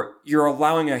 you're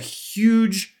allowing a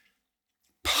huge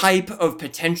pipe of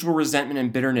potential resentment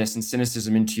and bitterness and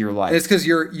cynicism into your life. And it's because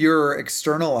you're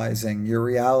externalizing your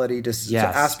reality to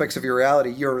aspects of your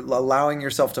reality. You're allowing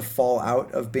yourself to fall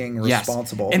out of being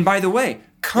responsible. And by the way,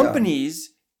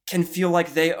 companies can feel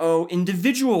like they owe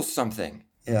individuals something.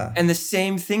 Yeah. And the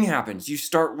same thing happens. You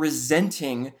start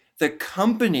resenting, the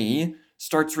company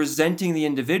starts resenting the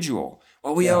individual.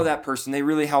 Well, we owe that person. They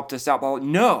really helped us out. Well,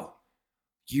 no,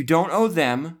 you don't owe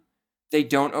them. They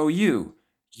don't owe you.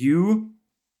 You,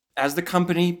 as the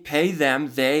company, pay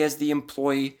them. They, as the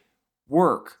employee,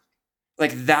 work.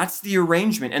 Like, that's the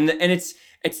arrangement. And it's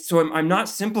so I'm not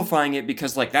simplifying it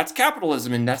because that's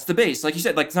capitalism and that's the base. Like you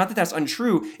said, it's not that that's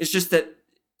untrue. It's just that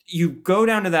you go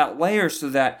down to that layer so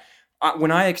that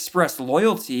when I express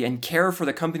loyalty and care for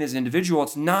the company as an individual,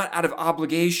 it's not out of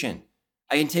obligation.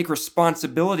 I can take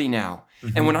responsibility now.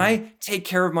 Mm-hmm. And when I take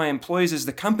care of my employees as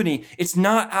the company, it's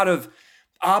not out of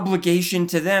obligation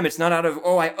to them. It's not out of,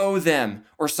 I owe them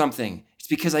or something. It's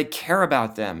because I care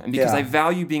about them and because I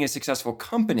value being a successful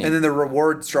company. And then the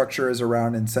reward structure is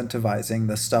around incentivizing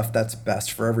the stuff that's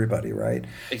best for everybody, right?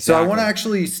 Exactly. So I want to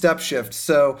actually step shift.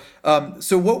 So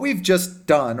what we've just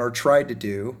done or tried to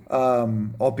do,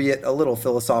 albeit a little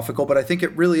philosophical, but I think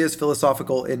it really is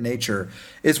philosophical in nature,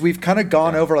 is we've kind of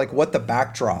gone over what the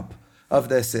backdrop of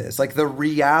this is, the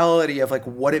reality of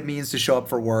what it means to show up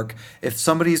for work. If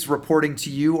somebody's reporting to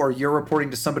you or you're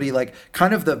reporting to somebody,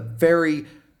 kind of the very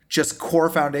just core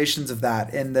foundations of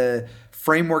that and the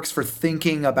frameworks for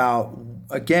thinking about,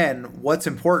 again, what's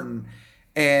important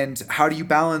and how do you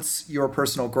balance your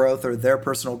personal growth or their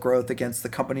personal growth against the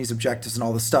company's objectives and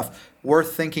all this stuff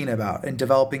worth thinking about and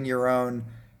developing your own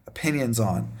opinions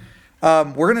on.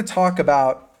 We're going to talk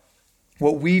about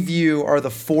what we view are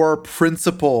the 4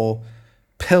 principal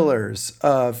pillars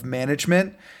of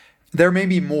management. There may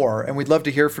be more, and we'd love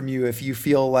to hear from you if you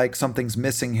feel like something's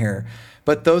missing here.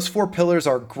 But those 4 pillars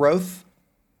are growth,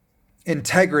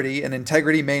 integrity, and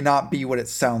integrity may not be what it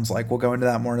sounds like. We'll go into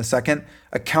that more in a second.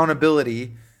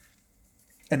 Accountability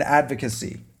and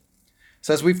advocacy.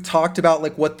 So as we've talked about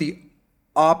like what the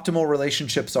optimal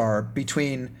relationships are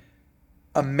between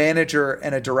a manager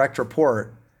and a direct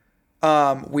report,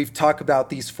 we've talked about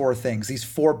these 4 things. These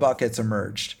 4 buckets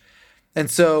emerged. And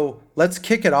so let's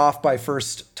kick it off by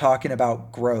first talking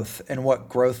about growth and what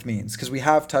growth means, because we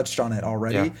have touched on it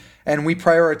already. Yeah. And we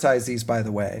prioritize these, by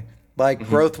the way. Like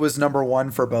growth was number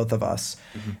 1 for both of us.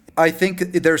 I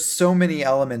think there's so many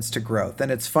elements to growth.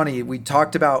 And it's funny, we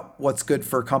talked about what's good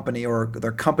for a company or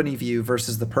their company view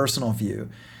versus the personal view.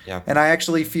 Yeah. And I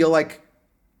actually feel like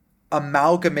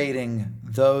amalgamating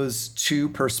those 2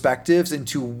 perspectives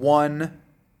into one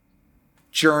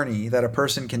journey that a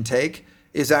person can take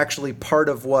is actually part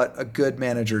of what a good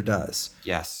manager does.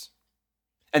 Yes.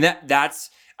 And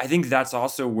I think that's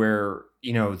also where,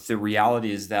 the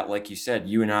reality is that, like you said,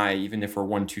 you and I, even if we're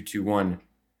 1-2-2-1,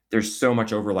 there's so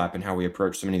much overlap in how we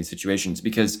approach so many of these situations.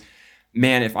 Because,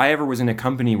 man, if I ever was in a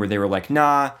company where they were like,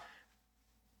 nah,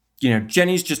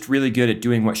 Jenny's just really good at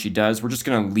doing what she does, we're just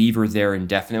going to leave her there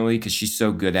indefinitely because she's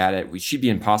so good at it. She'd be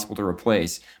impossible to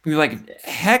replace. We'd be like,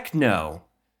 heck no.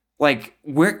 Like,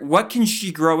 what can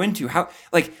she grow into? How,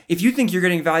 like, if you think you're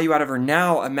getting value out of her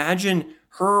now, imagine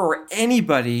her or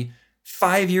anybody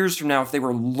 5 years from now if they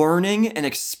were learning and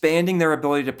expanding their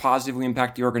ability to positively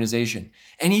impact the organization.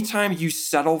 Anytime you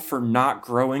settle for not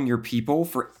growing your people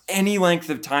for any length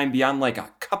of time beyond like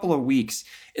a couple of weeks,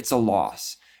 it's a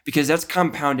loss, because that's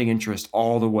compounding interest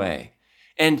all the way.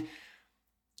 And,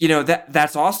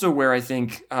 that's also where I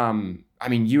think,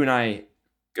 you and I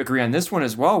agree on this one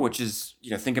as well, which is,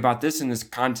 think about this in this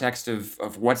context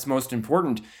of what's most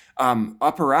important,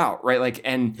 up or out, right? Like,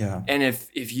 and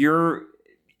if you're,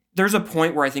 there's a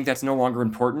point where I think that's no longer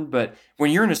important, but when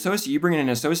you're an associate, you bring in an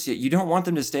associate, you don't want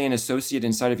them to stay an associate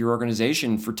inside of your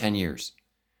organization for 10 years.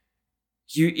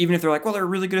 Even if they're like, well, they're a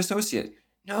really good associate.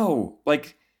 No,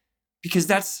 like, because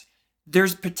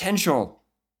there's potential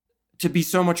to be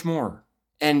so much more.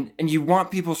 And you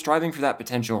want people striving for that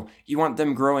potential. You want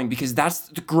them growing, because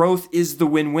the growth is the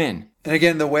win-win. And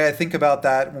again, the way I think about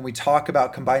that when we talk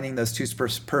about combining those 2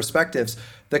 perspectives,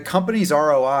 the company's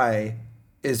ROI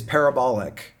is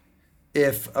parabolic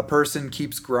if a person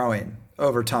keeps growing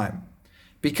over time.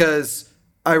 Because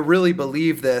I really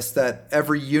believe that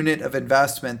every unit of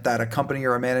investment that a company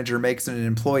or a manager makes in an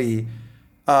employee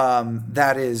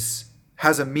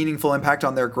has a meaningful impact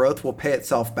on their growth will pay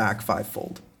itself back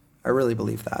 5-fold. I really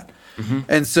believe that.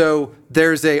 And so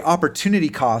there's a opportunity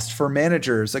cost for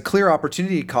managers, a clear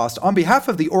opportunity cost on behalf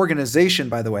of the organization,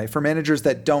 by the way, for managers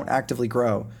that don't actively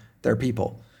grow their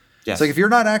people. Yes. So like if you're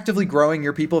not actively growing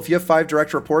your people, if you have 5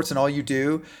 direct reports and all you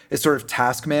do is sort of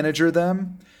task manager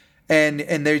them, and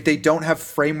they don't have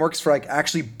frameworks for like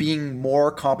actually being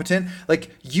more competent,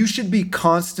 like you should be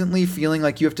constantly feeling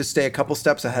like you have to stay a couple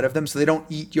steps ahead of them so they don't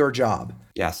eat your job.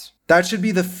 Yes. That should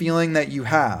be the feeling that you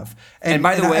have. And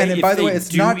by the way,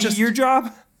 it's not just your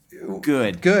job.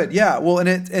 Good. Yeah. Well,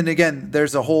 and again,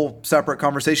 there's a whole separate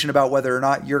conversation about whether or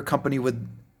not your company would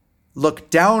look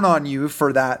down on you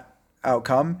for that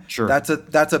outcome. Sure. That's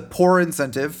a poor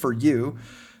incentive for you,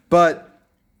 but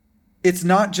it's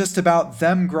not just about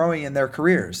them growing in their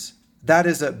careers. That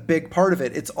is a big part of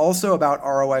it. It's also about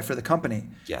ROI for the company.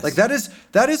 Yes. Like that is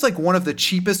like one of the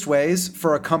cheapest ways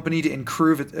for a company to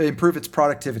improve its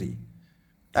productivity,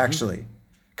 actually.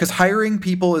 Because hiring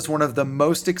people is one of the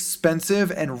most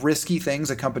expensive and risky things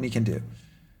a company can do.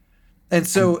 And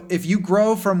so if you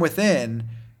grow from within,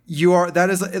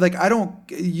 regardless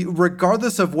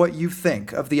of what you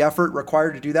think of the effort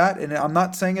required to do that, and I'm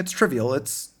not saying it's trivial,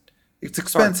 it's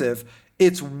expensive. Sorry.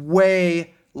 It's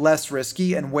way less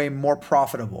risky and way more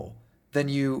profitable than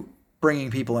you bringing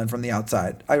people in from the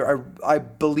outside. I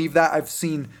believe that. I've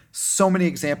seen so many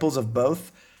examples of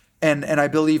both, and I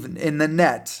believe in the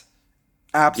net,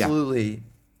 absolutely.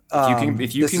 Yeah.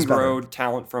 If you can grow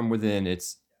talent from within,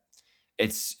 it's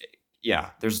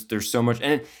there's so much,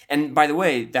 and by the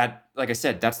way, that, like I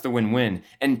said, that's the win-win.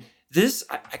 And this,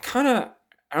 I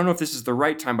don't know if this is the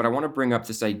right time, but I want to bring up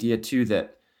this idea too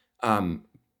that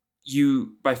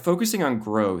by focusing on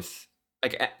growth,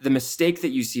 like the mistake that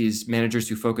you see is managers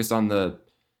who focus on the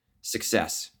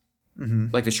success,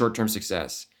 like the short-term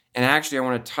success. And actually, I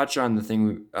want to touch on the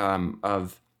thing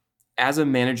of, as a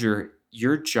manager,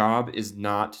 your job is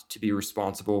not to be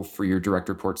responsible for your direct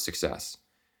report's success,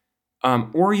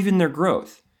 or even their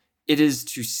growth. It is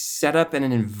to set up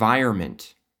an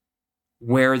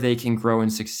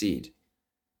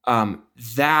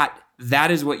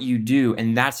that is what you do,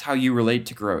 and that's how you relate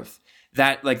to growth.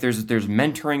 That like there's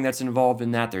mentoring that's involved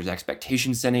in that. There's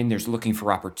expectation setting. There's looking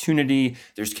for opportunity.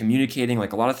 There's communicating,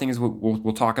 like a lot of things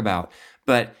we'll talk about.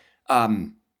 But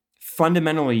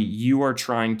fundamentally, you are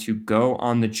trying to go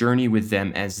on the journey with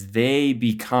them as they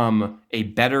become a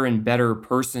better and better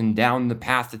person down the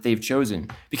path that they've chosen.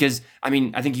 Because I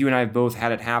mean, I think you and I have both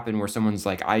had it happen where someone's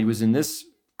like, I was in this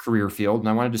career field and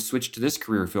I wanted to switch to this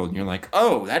career field, and you're like,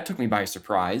 oh, that took me by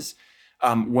surprise.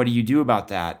 What do you do about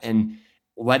that? And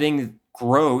letting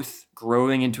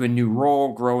growing into a new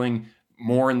role, growing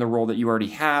more in the role that you already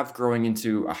have, growing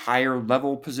into a higher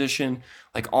level position,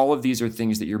 like all of these are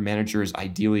things that your manager is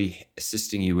ideally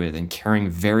assisting you with and caring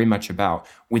very much about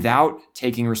without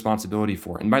taking responsibility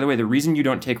for. And by the way, the reason you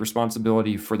don't take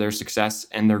responsibility for their success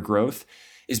and their growth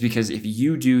is because if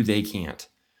you do, they can't.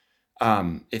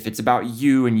 If it's about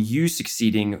you and you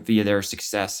succeeding via their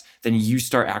success, then you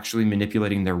start actually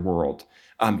manipulating their world.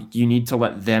 You need to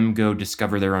let them go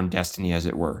discover their own destiny, as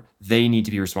it were. They need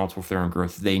to be responsible for their own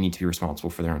growth. They need to be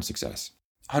responsible for their own success.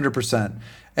 100%.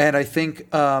 And I think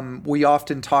we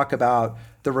often talk about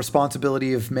the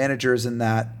responsibility of managers in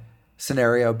that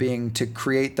scenario being to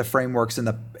create the frameworks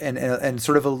and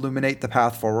sort of illuminate the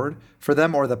path forward for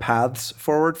them, or the paths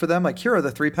forward for them. Like, here are the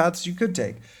 3 paths you could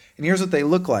take, and here's what they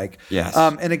look like. Yes.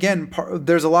 And again,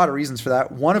 there's a lot of reasons for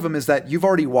that. One of them is that you've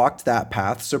already walked that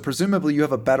path, so presumably you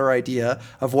have a better idea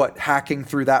of what hacking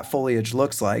through that foliage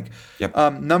looks like. Yep.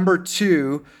 Number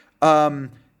 2,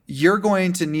 you're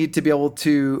going to need to be able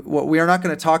to, well, we are not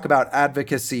going to talk about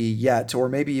advocacy yet, or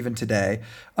maybe even today,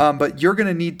 but you're going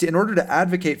to need to, in order to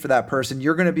advocate for that person,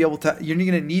 you're going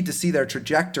to need to see their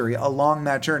trajectory along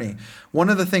that journey. One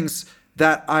of the things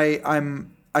that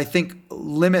I think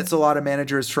limits a lot of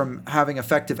managers from having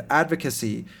effective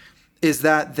advocacy is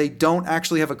that they don't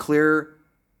actually have a clear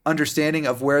understanding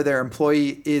of where their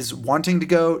employee is wanting to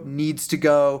go, needs to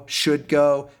go, should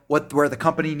go, where the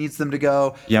company needs them to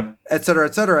go, yep, et cetera,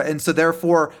 et cetera. And so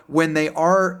therefore, when they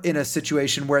are in a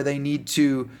situation where they need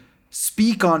to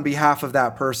speak on behalf of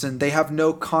that person, they have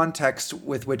no context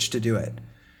with which to do it.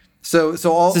 So it's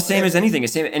the same as anything.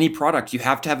 It's the same as any product. You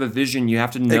have to have a vision. You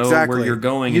have to know where you're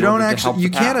going. You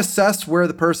can't assess where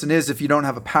the person is if you don't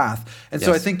have a path. And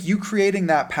so I think you creating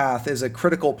that path is a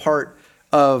critical part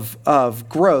of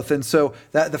growth. And so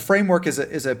that the framework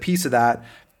is a piece of that.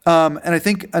 And I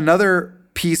think another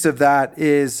piece of that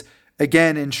is,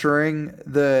 again, ensuring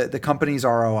the company's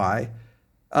ROI.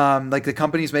 Like the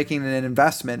company's making an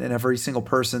investment in every single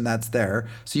person that's there.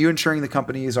 So you ensuring the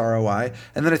company's ROI.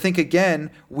 And then I think,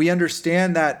 again, we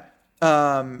understand that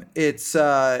it's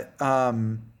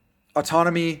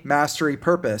autonomy, mastery,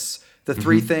 purpose, the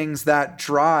 3 things that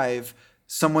drive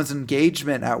someone's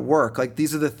engagement at work. Like,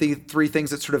 these are the 3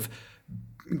 things that sort of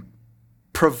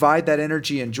provide that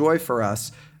energy and joy for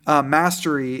us.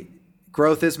 Mastery,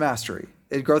 growth is mastery.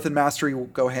 Growth and mastery will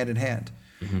go hand in hand,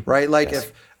 right? Like,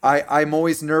 if I'm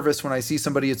always nervous when I see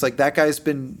somebody, it's like, that guy's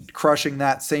been crushing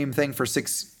that same thing for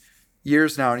 6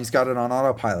 years now, and he's got it on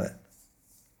autopilot.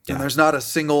 Yeah. And there's not a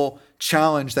single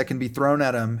challenge that can be thrown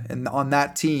at him and on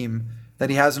that team that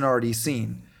he hasn't already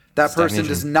seen. That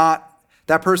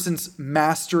person's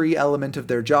mastery element of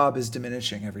their job is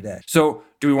diminishing every day. So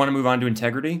do we want to move on to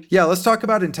integrity? Yeah, let's talk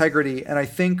about integrity. And I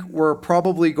think we're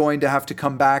probably going to have to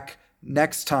come back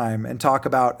next time and talk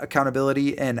about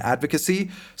accountability and advocacy.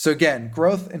 So again,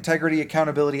 growth, integrity,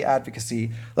 accountability,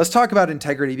 advocacy. Let's talk about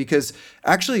integrity, because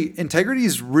actually integrity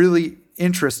is really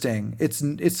interesting. It's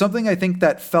something I think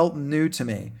that felt new to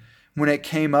me when it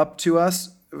came up to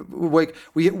us. Like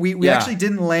we actually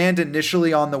didn't land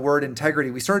initially on the word integrity.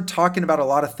 We started talking about a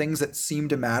lot of things that seemed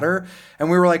to matter,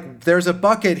 and we were like, there's a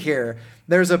bucket here.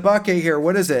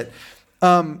 What is it?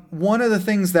 One of the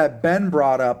things that Ben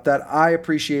brought up that I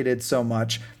appreciated so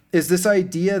much is this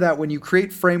idea that when you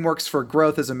create frameworks for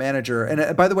growth as a manager,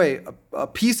 and by the way, a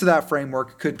piece of that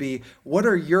framework could be, what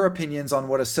are your opinions on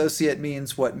what associate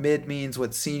means, what mid means,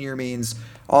 what senior means,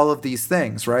 all of these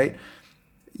things, right?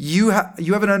 You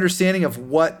have an understanding of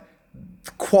what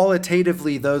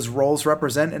qualitatively those roles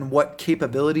represent and what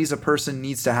capabilities a person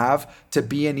needs to have to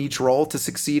be in each role, to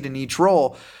succeed in each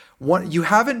role. You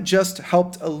haven't just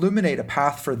helped illuminate a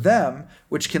path for them,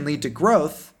 which can lead to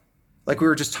growth, like we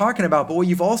were just talking about, but what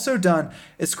you've also done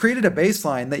is created a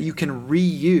baseline that you can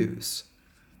reuse.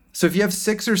 So if you have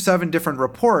 6 or 7 different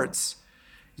reports,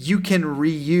 you can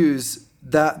reuse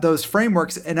those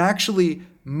frameworks, and actually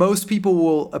most people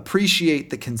will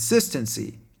appreciate the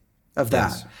consistency of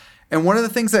that. Yes. And one of the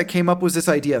things that came up was this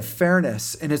idea of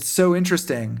fairness, and it's so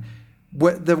interesting.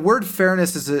 The word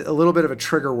fairness is a little bit of a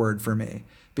trigger word for me,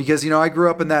 because, I grew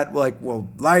up in that, like, well,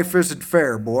 life isn't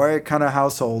fair, boy, kind of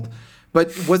household.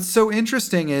 But what's so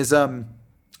interesting is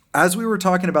as we were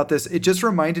talking about this, it just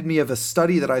reminded me of a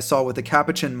study that I saw with the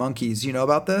capuchin monkeys. You know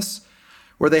about this?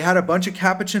 Where they had a bunch of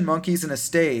capuchin monkeys in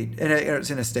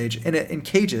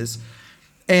cages,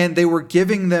 and they were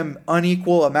giving them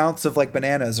unequal amounts of like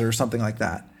bananas or something like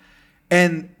that.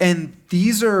 And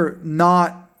these are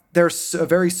not, they're a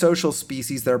very social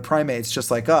species. They're primates just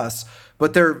like us,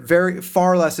 but they're very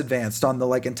far less advanced on the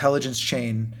like intelligence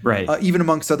chain, right? Even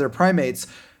amongst other primates.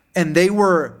 And they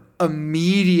were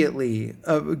immediately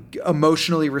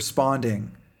emotionally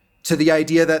responding to the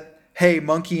idea that, hey,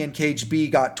 monkey in cage B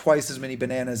got twice as many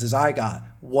bananas as I got.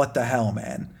 What the hell,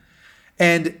 man?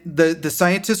 And the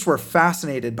scientists were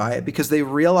fascinated by it because they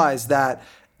realized that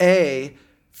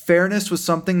fairness was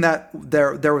something that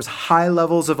there was high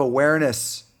levels of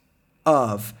awareness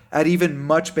of at even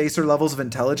much baser levels of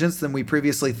intelligence than we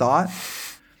previously thought.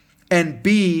 And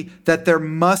B, that there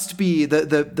must be,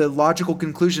 the logical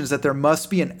conclusion is that there must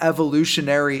be an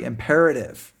evolutionary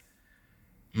imperative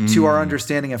to our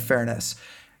understanding of fairness.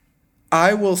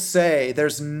 I will say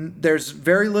there's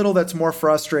very little that's more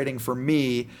frustrating for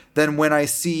me than when I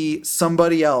see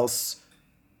somebody else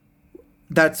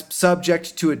that's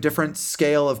subject to a different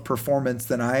scale of performance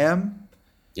than I am.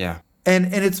 Yeah.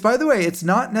 And it's, by the way, it's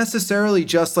not necessarily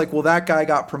just like, well, that guy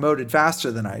got promoted faster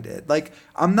than I did. Like,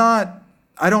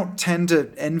 I don't tend to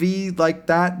envy like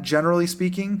that, generally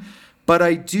speaking, but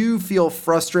I do feel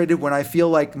frustrated when I feel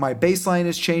like my baseline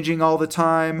is changing all the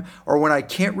time, or when I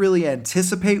can't really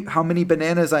anticipate how many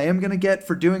bananas I am going to get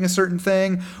for doing a certain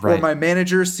thing, right. Or my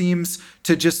manager seems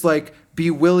to just like be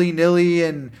willy-nilly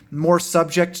and more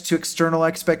subject to external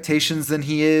expectations than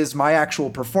he is my actual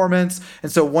performance. And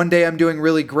so one day I'm doing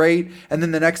really great, and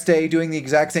then the next day doing the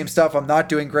exact same stuff, I'm not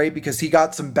doing great because he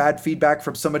got some bad feedback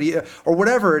from somebody or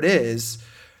whatever it is.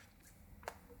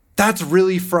 That's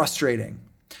really frustrating.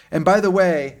 And by the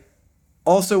way,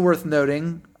 also worth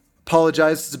noting,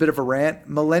 apologize, it's a bit of a rant,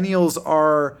 millennials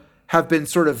have been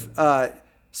sort of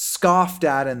scoffed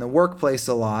at in the workplace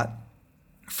a lot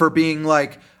for being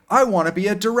like, I want to be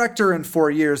a director in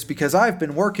 4 years because I've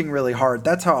been working really hard.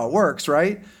 That's how it works,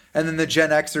 right? And then the Gen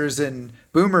Xers and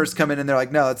boomers come in and they're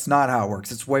like, no, that's not how it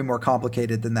works. It's way more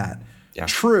complicated than that. Yeah.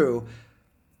 True.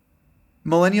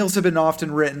 Millennials have been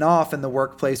often written off in the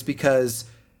workplace because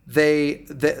they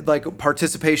like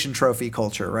participation trophy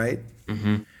culture, right?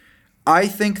 Mm-hmm. I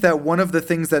think that one of the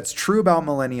things that's true about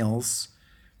millennials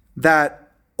that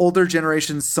older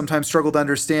generations sometimes struggle to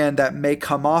understand, that may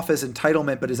come off as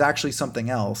entitlement, but is actually something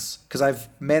else, because I've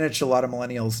managed a lot of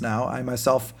millennials now, I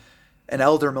myself, an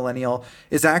elder millennial,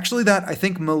 is actually that I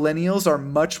think millennials are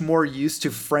much more used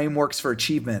to frameworks for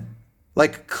achievement,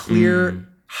 like clear,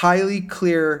 highly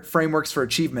clear frameworks for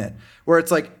achievement, where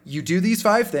it's like, you do these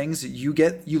 5 things,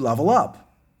 you level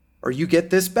up, or you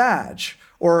get this badge,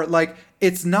 or like,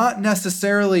 it's not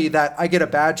necessarily that I get a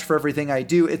badge for everything I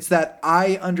do. It's that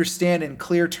I understand in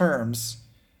clear terms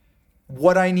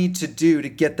what I need to do to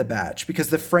get the badge,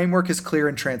 because the framework is clear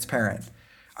and transparent.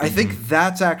 I think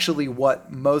that's actually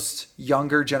what most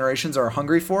younger generations are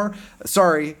hungry for.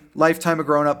 Sorry, lifetime of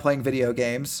growing up playing video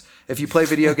games. If you play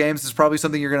video games, it's probably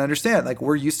something you're going to understand. Like,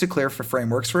 we're used to clear for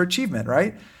frameworks for achievement,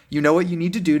 right? You know what you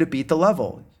need to do to beat the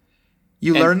level.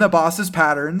 You learn the boss's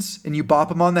patterns, and you bop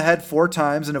them on the head 4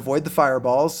 times and avoid the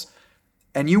fireballs,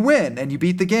 and you win and you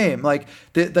beat the game. Like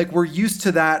we're used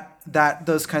to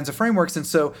those kinds of frameworks. And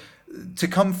so to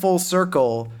come full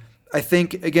circle, I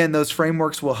think, again, those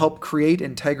frameworks will help create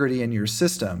integrity in your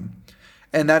system.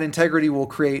 And that integrity will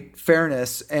create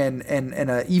fairness and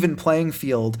an even playing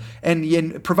field,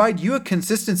 and provide you a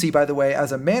consistency, by the way,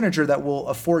 as a manager, that will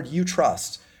afford you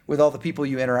trust with all the people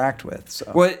you interact with.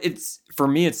 So, well, for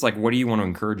me, it's like, what do you want to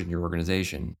encourage in your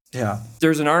organization? Yeah.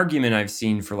 There's an argument I've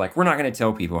seen for like, we're not going to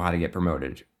tell people how to get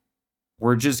promoted.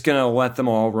 We're just going to let them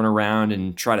all run around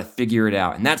and try to figure it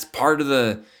out. And that's part of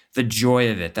the joy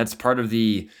of it. That's part of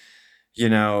the,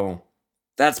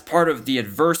 that's part of the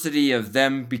adversity of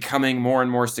them becoming more and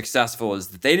more successful, is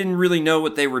that they didn't really know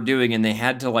what they were doing, and they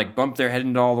had to like bump their head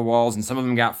into all the walls, and some of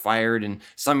them got fired and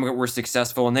some were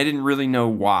successful, and they didn't really know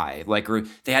why, or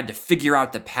they had to figure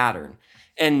out the pattern.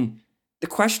 And the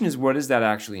question is, what does that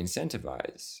actually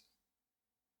incentivize?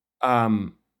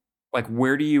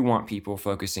 Where do you want people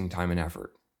focusing time and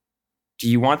effort? Do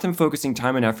you want them focusing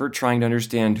time and effort trying to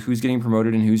understand who's getting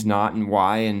promoted and who's not and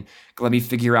why, and let me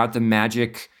figure out the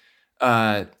magic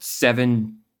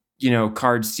 7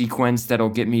 card sequence that'll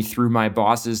get me through my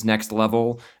boss's next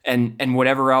level and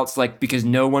whatever else, because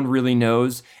no one really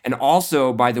knows? And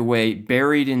also, by the way,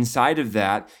 buried inside of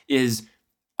that is,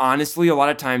 honestly, a lot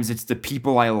of times it's the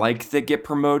people I like that get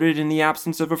promoted in the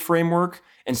absence of a framework.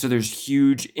 And so there's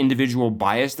huge individual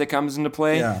bias that comes into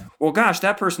play. Yeah. Well, gosh,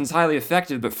 that person's highly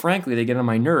effective, but frankly, they get on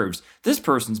my nerves. This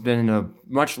person's been in a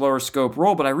much lower scope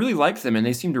role, but I really like them and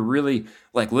they seem to really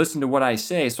like listen to what I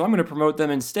say. So I'm going to promote them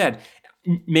instead.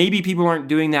 Maybe people aren't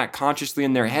doing that consciously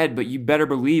in their head, but you better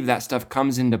believe that stuff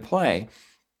comes into play.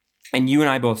 And you and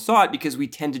I both saw it because we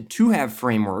tended to have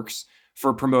frameworks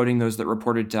for promoting those that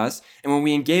reported to us. And when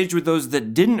we engaged with those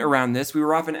that didn't around this, we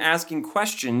were often asking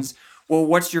questions. Well,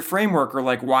 what's your framework? Or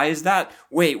like, why is that?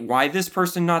 Wait, why this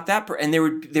person, not that person?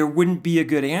 And there wouldn't be a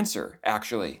good answer,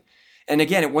 actually. And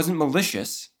again, it wasn't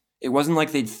malicious. It wasn't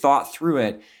like they'd thought through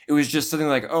it. It was just something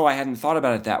like, oh, I hadn't thought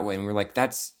about it that way. And we're like,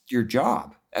 that's your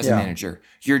job as a manager.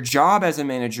 Your job as a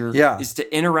manager is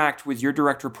to interact with your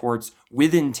direct reports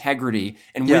with integrity.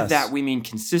 And with that, we mean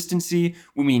consistency,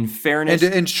 we mean fairness.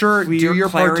 And to ensure, do your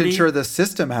clarity. part to ensure the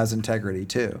system has integrity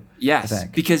too. Yes,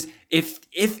 because if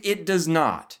it does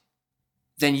not,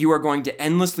 then you are going to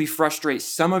endlessly frustrate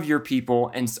some of your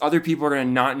people and other people are going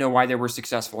to not know why they were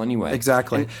successful anyway.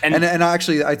 Exactly. And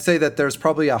actually, I'd say that there's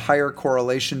probably a higher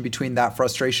correlation between that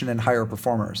frustration and higher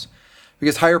performers.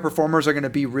 Because higher performers are going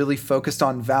to be really focused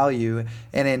on value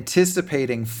and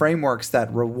anticipating frameworks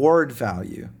that reward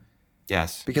value.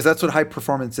 Yes. Because that's what high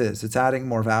performance is. It's adding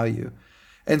more value.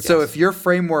 And so if your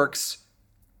frameworks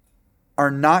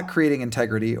are not creating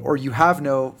integrity or you have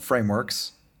no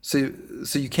frameworks, so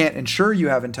you can't ensure you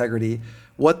have integrity,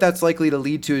 what that's likely to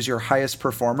lead to is your highest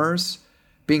performers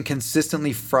being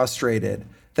consistently frustrated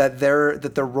that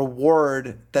the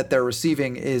reward that they're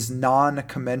receiving is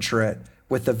non-commensurate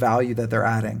with the value that they're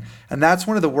adding. And that's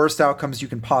one of the worst outcomes you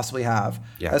can possibly have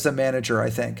as a manager, I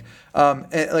think.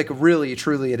 Like really,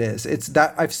 truly it is. It's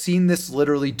that I've seen this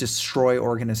literally destroy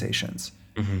organizations.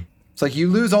 Mm-hmm. It's like you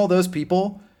lose all those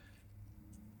people,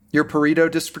 your Pareto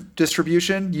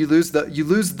distribution, you lose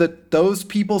those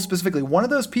people specifically. One of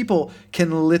those people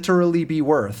can literally be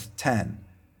worth 10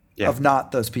 of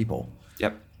not those people.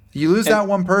 Yep. You lose that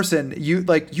one person,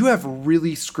 you have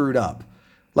really screwed up.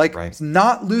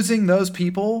 Not losing those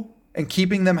people and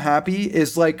keeping them happy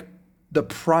is like the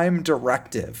prime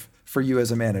directive for you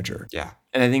as a manager. Yeah.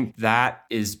 And I think that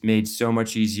is made so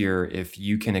much easier if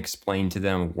you can explain to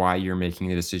them why you're making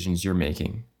the decisions you're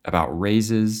making about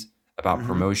raises, about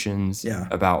promotions,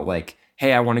 about like,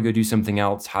 hey, I want to go do something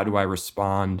else. How do I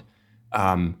respond?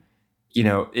 I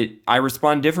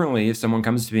respond differently if someone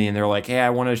comes to me and they're like, hey, I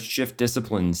want to shift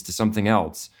disciplines to something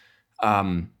else.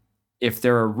 If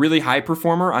they're a really high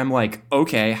performer, I'm like,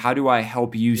 okay, how do I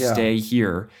help you stay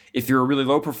here? If you're a really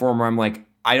low performer, I'm like,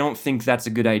 I don't think that's a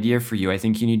good idea for you. I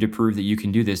think you need to prove that you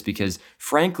can do this because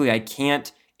frankly, I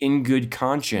can't in good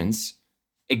conscience,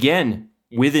 again,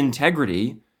 with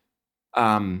integrity,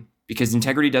 because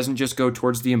integrity doesn't just go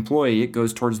towards the employee, it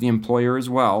goes towards the employer as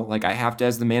well. Like I have to,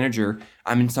 as the manager,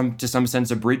 I'm to some sense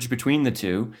a bridge between the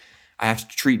two. I have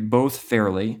to treat both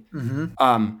fairly.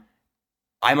 Mm-hmm.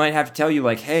 I might have to tell you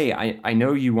like, hey, I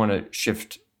know you want to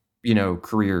shift,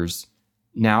 careers.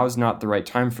 Now is not the right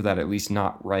time for that, at least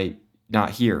not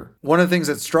here. One of the things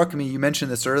that struck me, you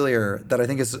mentioned this earlier, that I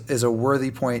think is a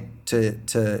worthy point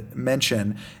to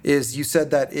mention, is you said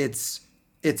that it's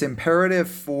imperative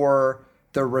for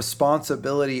the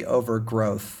responsibility over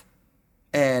growth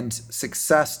and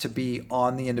success to be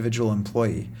on the individual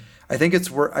employee. I think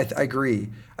it's I agree.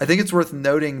 I think it's worth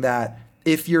noting that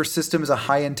if your system is a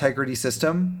high integrity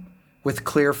system with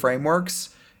clear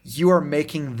frameworks, you are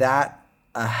making that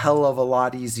a hell of a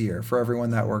lot easier for everyone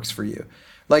that works for you.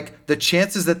 Like the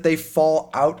chances that they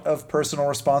fall out of personal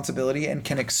responsibility and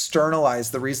can externalize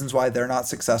the reasons why they're not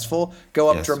successful go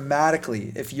up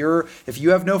dramatically. If you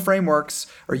have no frameworks,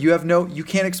 or you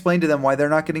can't explain to them why they're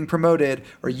not getting promoted,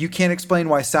 or you can't explain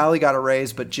why Sally got a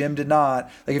raise but Jim did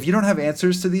not. Like if you don't have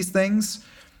answers to these things,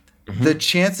 the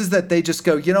chances that they just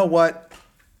go, you know what?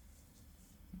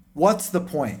 What's the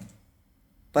point?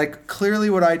 Like clearly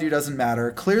what I do doesn't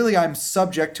matter. Clearly I'm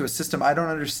subject to a system I don't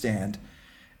understand.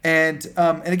 And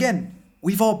again,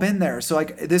 we've all been there. So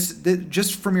like this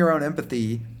just from your own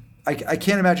empathy, I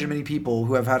can't imagine many people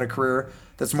who have had a career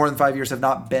that's more than 5 years have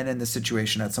not been in this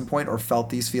situation at some point or felt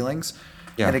these feelings.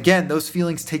 Yeah. And again, those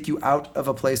feelings take you out of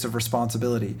a place of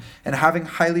responsibility. And having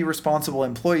highly responsible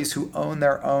employees who own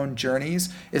their own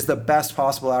journeys is the best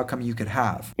possible outcome you could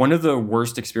have. One of the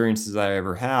worst experiences I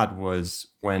ever had was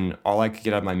when all I could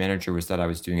get out of my manager was that I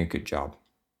was doing a good job,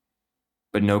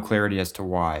 but no clarity as to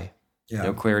why. Yeah.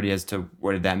 No clarity as to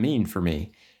what did that mean for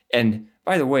me. And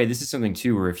by the way, this is something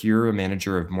too, where if you're a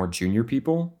manager of more junior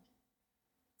people,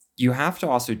 you have to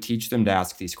also teach them to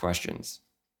ask these questions.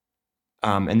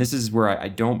 And this is where I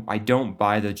don't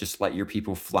buy the just let your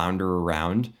people flounder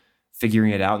around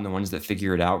figuring it out, and the ones that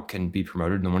figure it out can be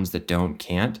promoted, and the ones that don't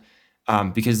can't.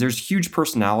 Because there's huge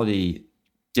personality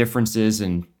differences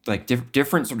and like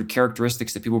different sort of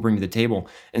characteristics that people bring to the table.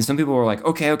 And some people are like,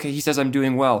 okay, he says I'm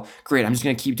doing well. Great, I'm just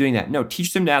going to keep doing that. No,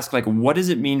 teach them to ask, like, what does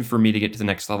it mean for me to get to the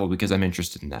next level because I'm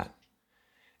interested in that?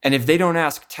 And if they don't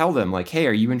ask, tell them, like, hey,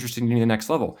 are you interested in getting to the next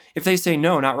level? If they say,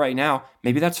 no, not right now,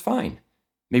 maybe that's fine.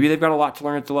 Maybe they've got a lot to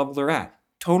learn at the level they're at.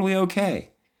 Totally okay.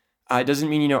 It doesn't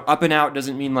mean, up and out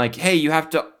doesn't mean like, hey, you have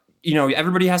to,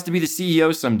 everybody has to be the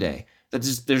CEO someday.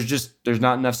 There's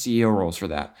not enough CEO roles for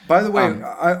that. By the way,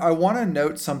 I want to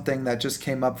note something that just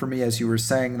came up for me as you were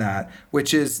saying that,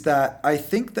 which is that I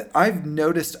think that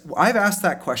I've asked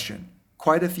that question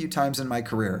quite a few times in my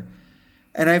career.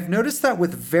 And I've noticed that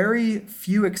with very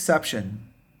few exception,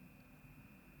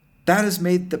 that has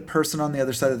made the person on the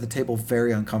other side of the table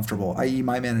very uncomfortable, i.e.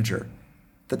 my manager.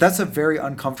 That's a very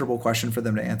uncomfortable question for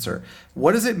them to answer.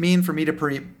 What does it mean for me to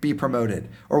be promoted?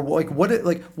 Or what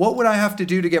would I have to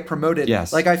do to get promoted?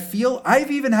 Yes. Like, I feel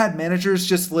I've even had managers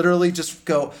just literally just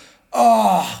go,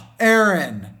 oh,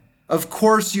 Aaron, of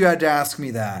course you had to ask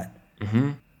me that.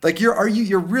 Mm-hmm. Like,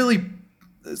 you're really,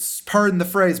 pardon the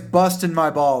phrase, busting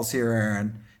my balls here,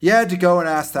 Aaron. You had to go and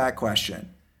ask that question.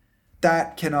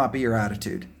 That cannot be your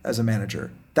attitude as a manager.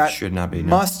 That should not be.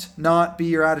 Must not be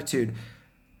your attitude.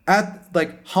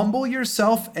 Humble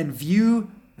yourself and view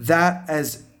that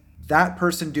as that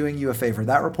person doing you a favor,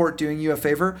 that report doing you a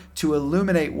favor to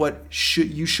illuminate what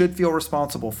you should feel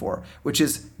responsible for, which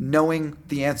is knowing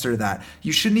the answer to that.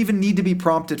 You shouldn't even need to be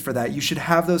prompted for that. You should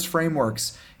have those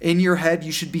frameworks in your head.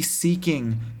 You should be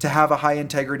seeking to have a high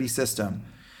integrity system,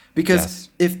 because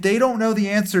if they don't know the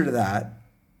answer to that,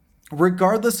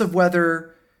 regardless of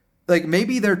whether, like,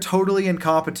 maybe they're totally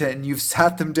incompetent and you've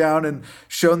sat them down and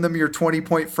shown them your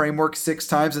 20-point framework 6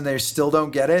 times and they still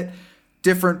don't get it.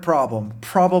 Different problem.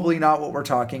 Probably not what we're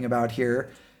talking about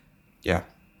here. Yeah.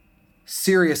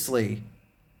 Seriously,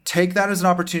 take that as an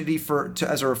opportunity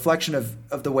as a reflection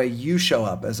of the way you show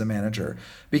up as a manager,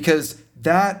 because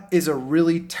that is a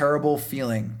really terrible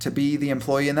feeling to be the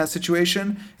employee in that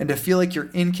situation and to feel like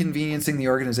you're inconveniencing the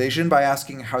organization by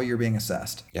asking how you're being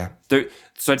assessed. Yeah.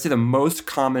 So I'd say the most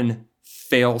common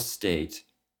fail state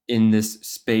in this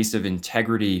space of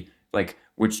integrity,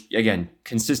 which again,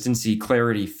 consistency,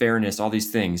 clarity, fairness, all these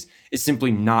things, is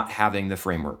simply not having the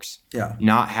frameworks. Yeah.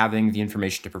 Not having the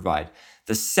information to provide.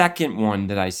 The second one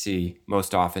that I see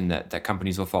most often that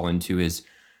companies will fall into is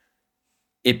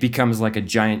it becomes like a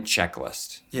giant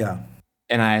checklist. Yeah.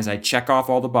 And as I check off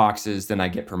all the boxes, then I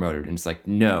get promoted. And it's like,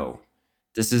 no,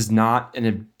 this is not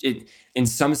in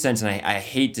some sense, and I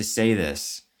hate to say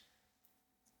this,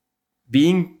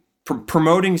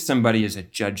 promoting somebody is a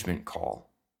judgment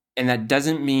call. And that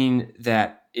doesn't mean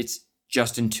that it's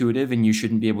just intuitive and you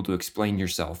shouldn't be able to explain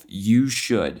yourself. You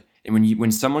should. And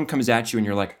when someone comes at you and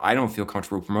you're like, I don't feel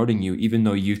comfortable promoting you, even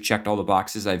though you've checked all the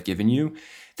boxes I've given you,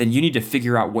 then you need to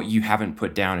figure out what you haven't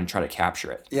put down and try to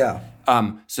capture it. Yeah.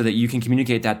 So that you can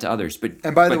communicate that to others.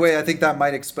 And by the way, I think that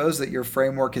might expose that your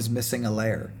framework is missing a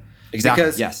layer. Exactly.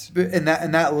 Because, yes. And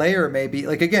that layer may be,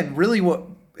 like, again, really what,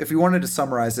 if we wanted to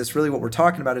summarize this, really what we're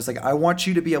talking about is, like, I want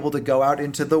you to be able to go out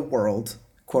into the world,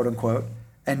 quote unquote,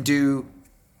 and do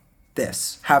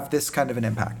this, have this kind of an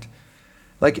impact.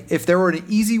 Like, if there were an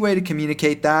easy way to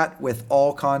communicate that with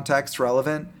all context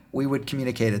relevant, we would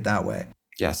communicate it that way.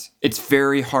 Yes. It's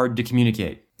very hard to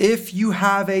communicate. If you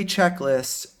have a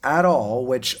checklist at all,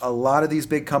 which a lot of these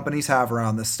big companies have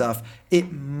around this stuff,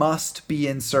 it must be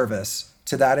in service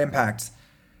to that impact.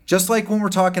 Just like when we're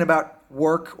talking about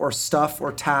work or stuff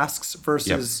or tasks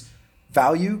versus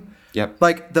value. Yep.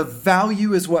 Like, the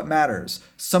value is what matters.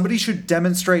 Somebody should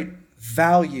demonstrate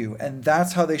value, and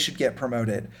that's how they should get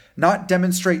promoted, not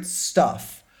demonstrate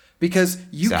stuff, because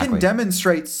you can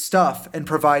demonstrate stuff and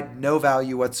provide no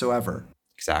value whatsoever.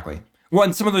 Exactly. Well,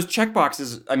 and some of those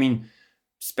checkboxes, I mean,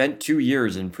 spent 2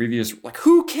 years in previous, like,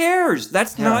 who cares?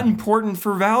 That's not important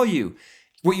for value.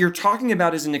 What you're talking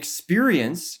about is an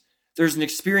experience. There's an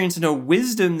experience and a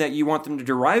wisdom that you want them to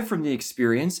derive from the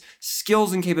experience,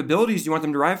 skills and capabilities you want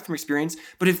them to derive from experience.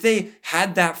 But if they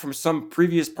had that from some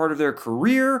previous part of their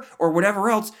career or whatever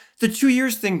else, the 2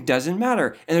 years thing doesn't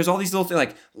matter. And there's all these little things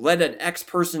like, led an X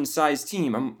person size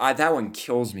team. That one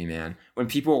kills me, man. When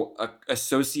people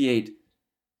associate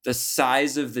the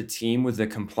size of the team with the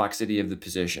complexity of the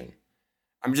position.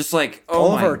 I'm just like, oh,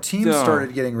 all of our teams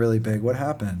started getting really big. What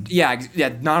happened? Yeah,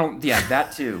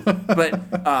 that too.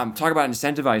 But talk about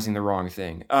incentivizing the wrong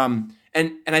thing. And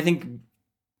I think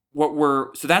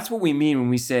so that's what we mean when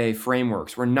we say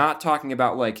frameworks. We're not talking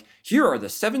about, like, here are the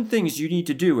 7 things you need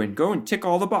to do and go and tick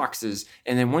all the boxes.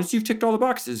 And then once you've ticked all the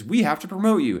boxes, we have to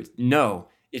promote you. No,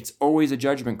 It's always a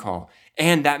judgment call.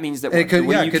 And that means that it could, the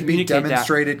way you it could be communicate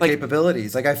demonstrated that, like,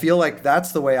 capabilities. Like I feel like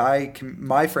that's the way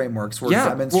my frameworks were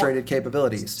demonstrated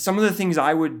capabilities. Some of the things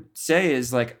I would say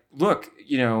is like, look,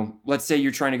 let's say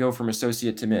you're trying to go from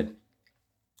associate to mid,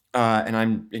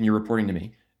 and you're reporting to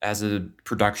me as a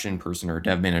production person or a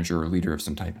dev manager or leader of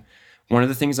some type. One of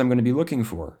the things I'm going to be looking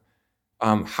for,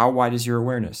 how wide is your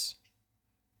awareness?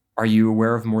 Are you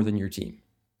aware of more than your team?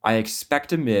 I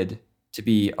expect a mid to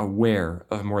be aware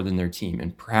of more than their team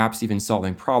and perhaps even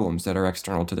solving problems that are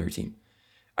external to their team.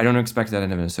 I don't expect that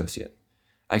out of an associate.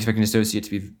 I expect an associate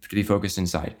to be focused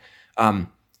inside.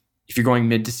 If you're going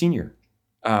mid to senior,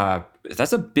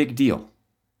 that's a big deal.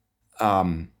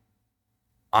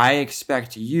 I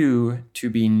expect you to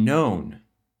be known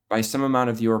by some amount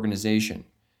of the organization,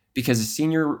 because a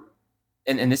senior,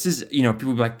 and this is, people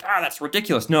will be like, that's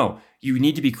ridiculous. No, you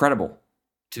need to be credible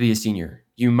to be a senior.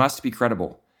 You must be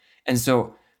credible. And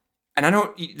so,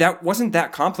 that wasn't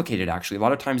that complicated, actually. A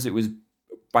lot of times it was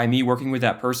by me working with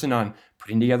that person on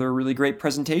putting together a really great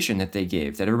presentation that they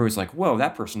gave, that everybody was like, whoa,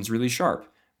 that person's really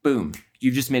sharp. Boom.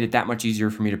 You just made it that much easier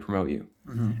for me to promote you.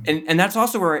 Mm-hmm. And that's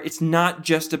also where it's not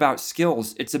just about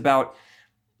skills. It's about,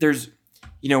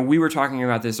 we were talking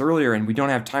about this earlier and we don't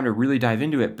have time to really dive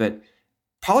into it, but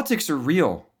politics are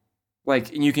real.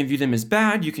 Like, and you can view them as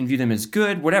bad, you can view them as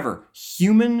good, whatever.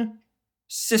 Human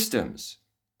systems.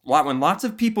 When lots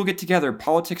of people get together,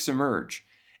 politics emerge.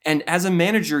 And as a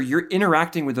manager, you're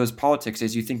interacting with those politics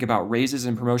as you think about raises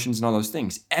and promotions and all those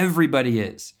things. Everybody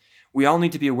is. We all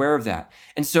need to be aware of that.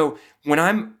 And so when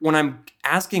I'm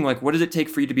asking, like, what does it take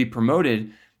for you to be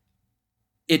promoted?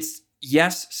 It's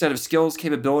yes, set of skills,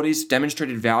 capabilities,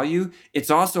 demonstrated value. It's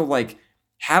also like,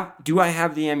 do I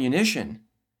have the ammunition?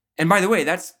 And by the way,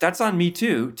 that's on me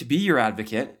too, to be your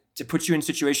advocate, to put you in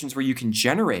situations where you can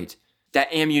generate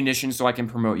that ammunition so I can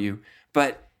promote you.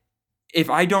 But if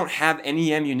I don't have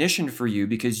any ammunition for you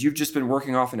because you've just been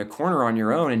working off in a corner on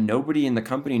your own and nobody in the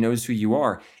company knows who you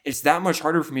are, it's that much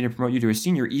harder for me to promote you to a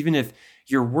senior, even if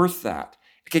you're worth that.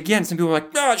 Like, again, some people are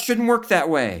like, no, it shouldn't work that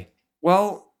way.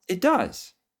 Well, it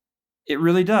does. It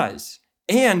really does.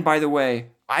 And by the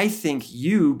way, I think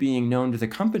you being known to the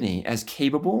company as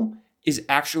capable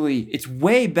it's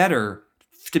way better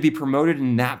to be promoted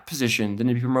in that position than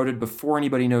to be promoted before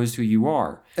anybody knows who you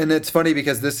are. And it's funny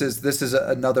because this is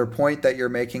another point that you're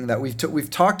making that we've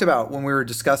talked about when we were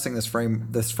discussing this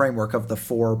framework of the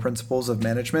 4 principles of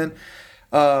management.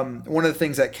 One of the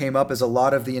things that came up is a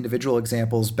lot of the individual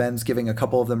examples, Ben's giving a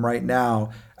couple of them right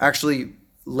now, actually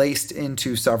laced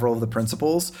into several of the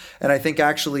principles. And I think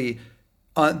actually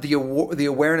the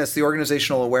awareness, the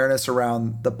organizational awareness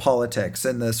around the politics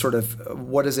and the sort of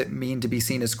what does it mean to be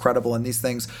seen as credible, and these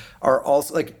things are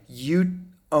also like you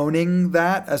owning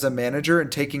that as a manager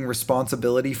and taking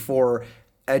responsibility for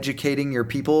educating your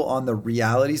people on the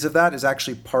realities of that is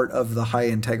actually part of the high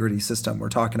integrity system we're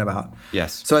talking about.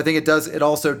 Yes. So I think it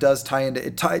also does tie into,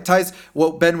 it ties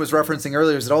what Ben was referencing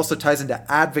earlier is it also ties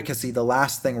into advocacy, the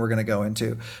last thing we're going to go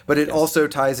into, but it also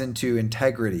ties into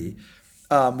integrity.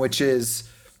 Which is,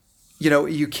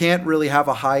 you can't really have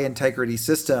a high integrity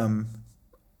system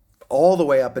all the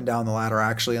way up and down the ladder,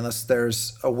 actually, unless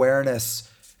there's awareness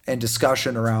and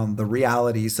discussion around the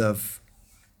realities of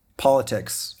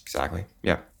politics. Exactly.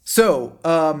 Yeah. So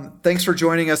thanks for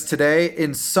joining us today.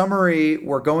 In summary,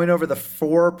 we're going over the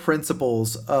 4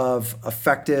 principles of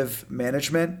effective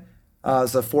management,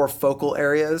 the 4 focal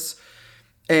areas.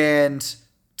 And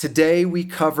today we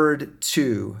covered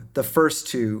 2, the first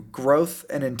 2, growth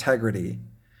and integrity.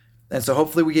 And so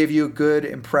hopefully we gave you a good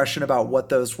impression about what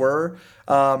those were.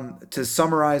 To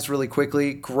summarize really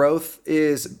quickly, growth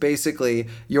is basically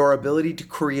your ability to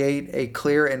create a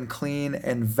clear and clean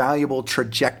and valuable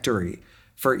trajectory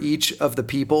for each of the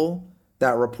people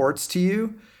that reports to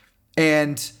you,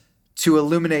 and to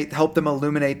help them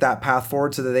illuminate that path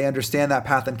forward so that they understand that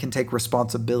path and can take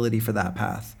responsibility for that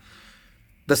path.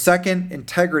 The second,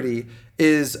 integrity,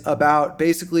 is about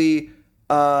basically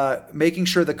making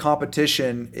sure the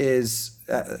competition is,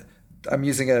 I'm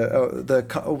using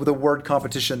the word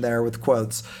competition there with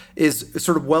quotes, is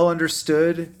sort of well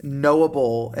understood,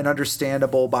 knowable, and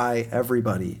understandable by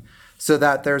everybody, so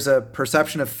that there's a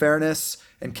perception of fairness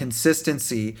and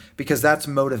consistency, because that's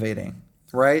motivating,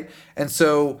 right? And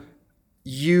so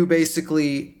you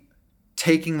basically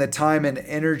taking the time and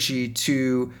energy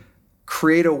to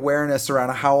create awareness around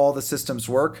how all the systems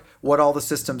work, what all the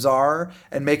systems are,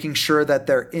 and making sure that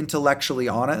they're intellectually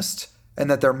honest and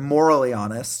that they're morally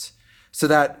honest, so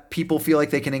that people feel like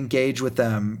they can engage with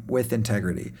them with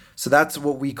integrity. So that's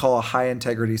what we call a high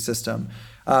integrity system.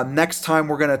 Next time,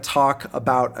 we're going to talk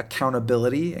about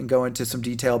accountability and go into some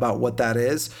detail about what that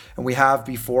is. And we have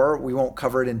before. We won't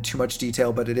cover it in too much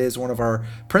detail, but it is one of our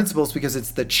principles because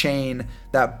it's the chain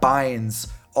that binds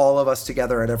all of us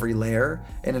together at every layer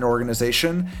in an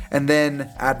organization. And then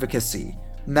advocacy,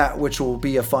 which will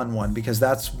be a fun one because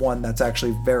that's one that's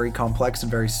actually very complex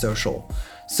and very social.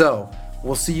 So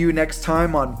we'll see you next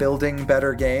time on Building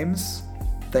Better Games.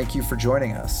 Thank you for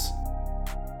joining us.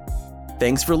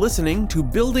 Thanks for listening to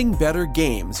Building Better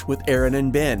Games with Aaron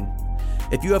and Ben.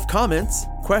 If you have comments,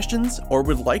 questions, or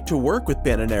would like to work with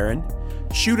Ben and Aaron,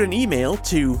 shoot an email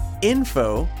to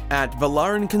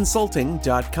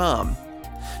info@valarinconsulting.com.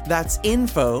 That's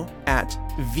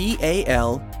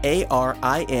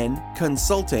info@VALARIN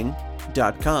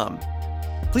consulting.com.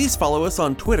 Please follow us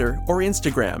on Twitter or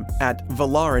Instagram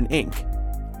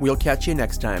 @ValarinInc. We'll catch you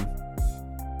next time.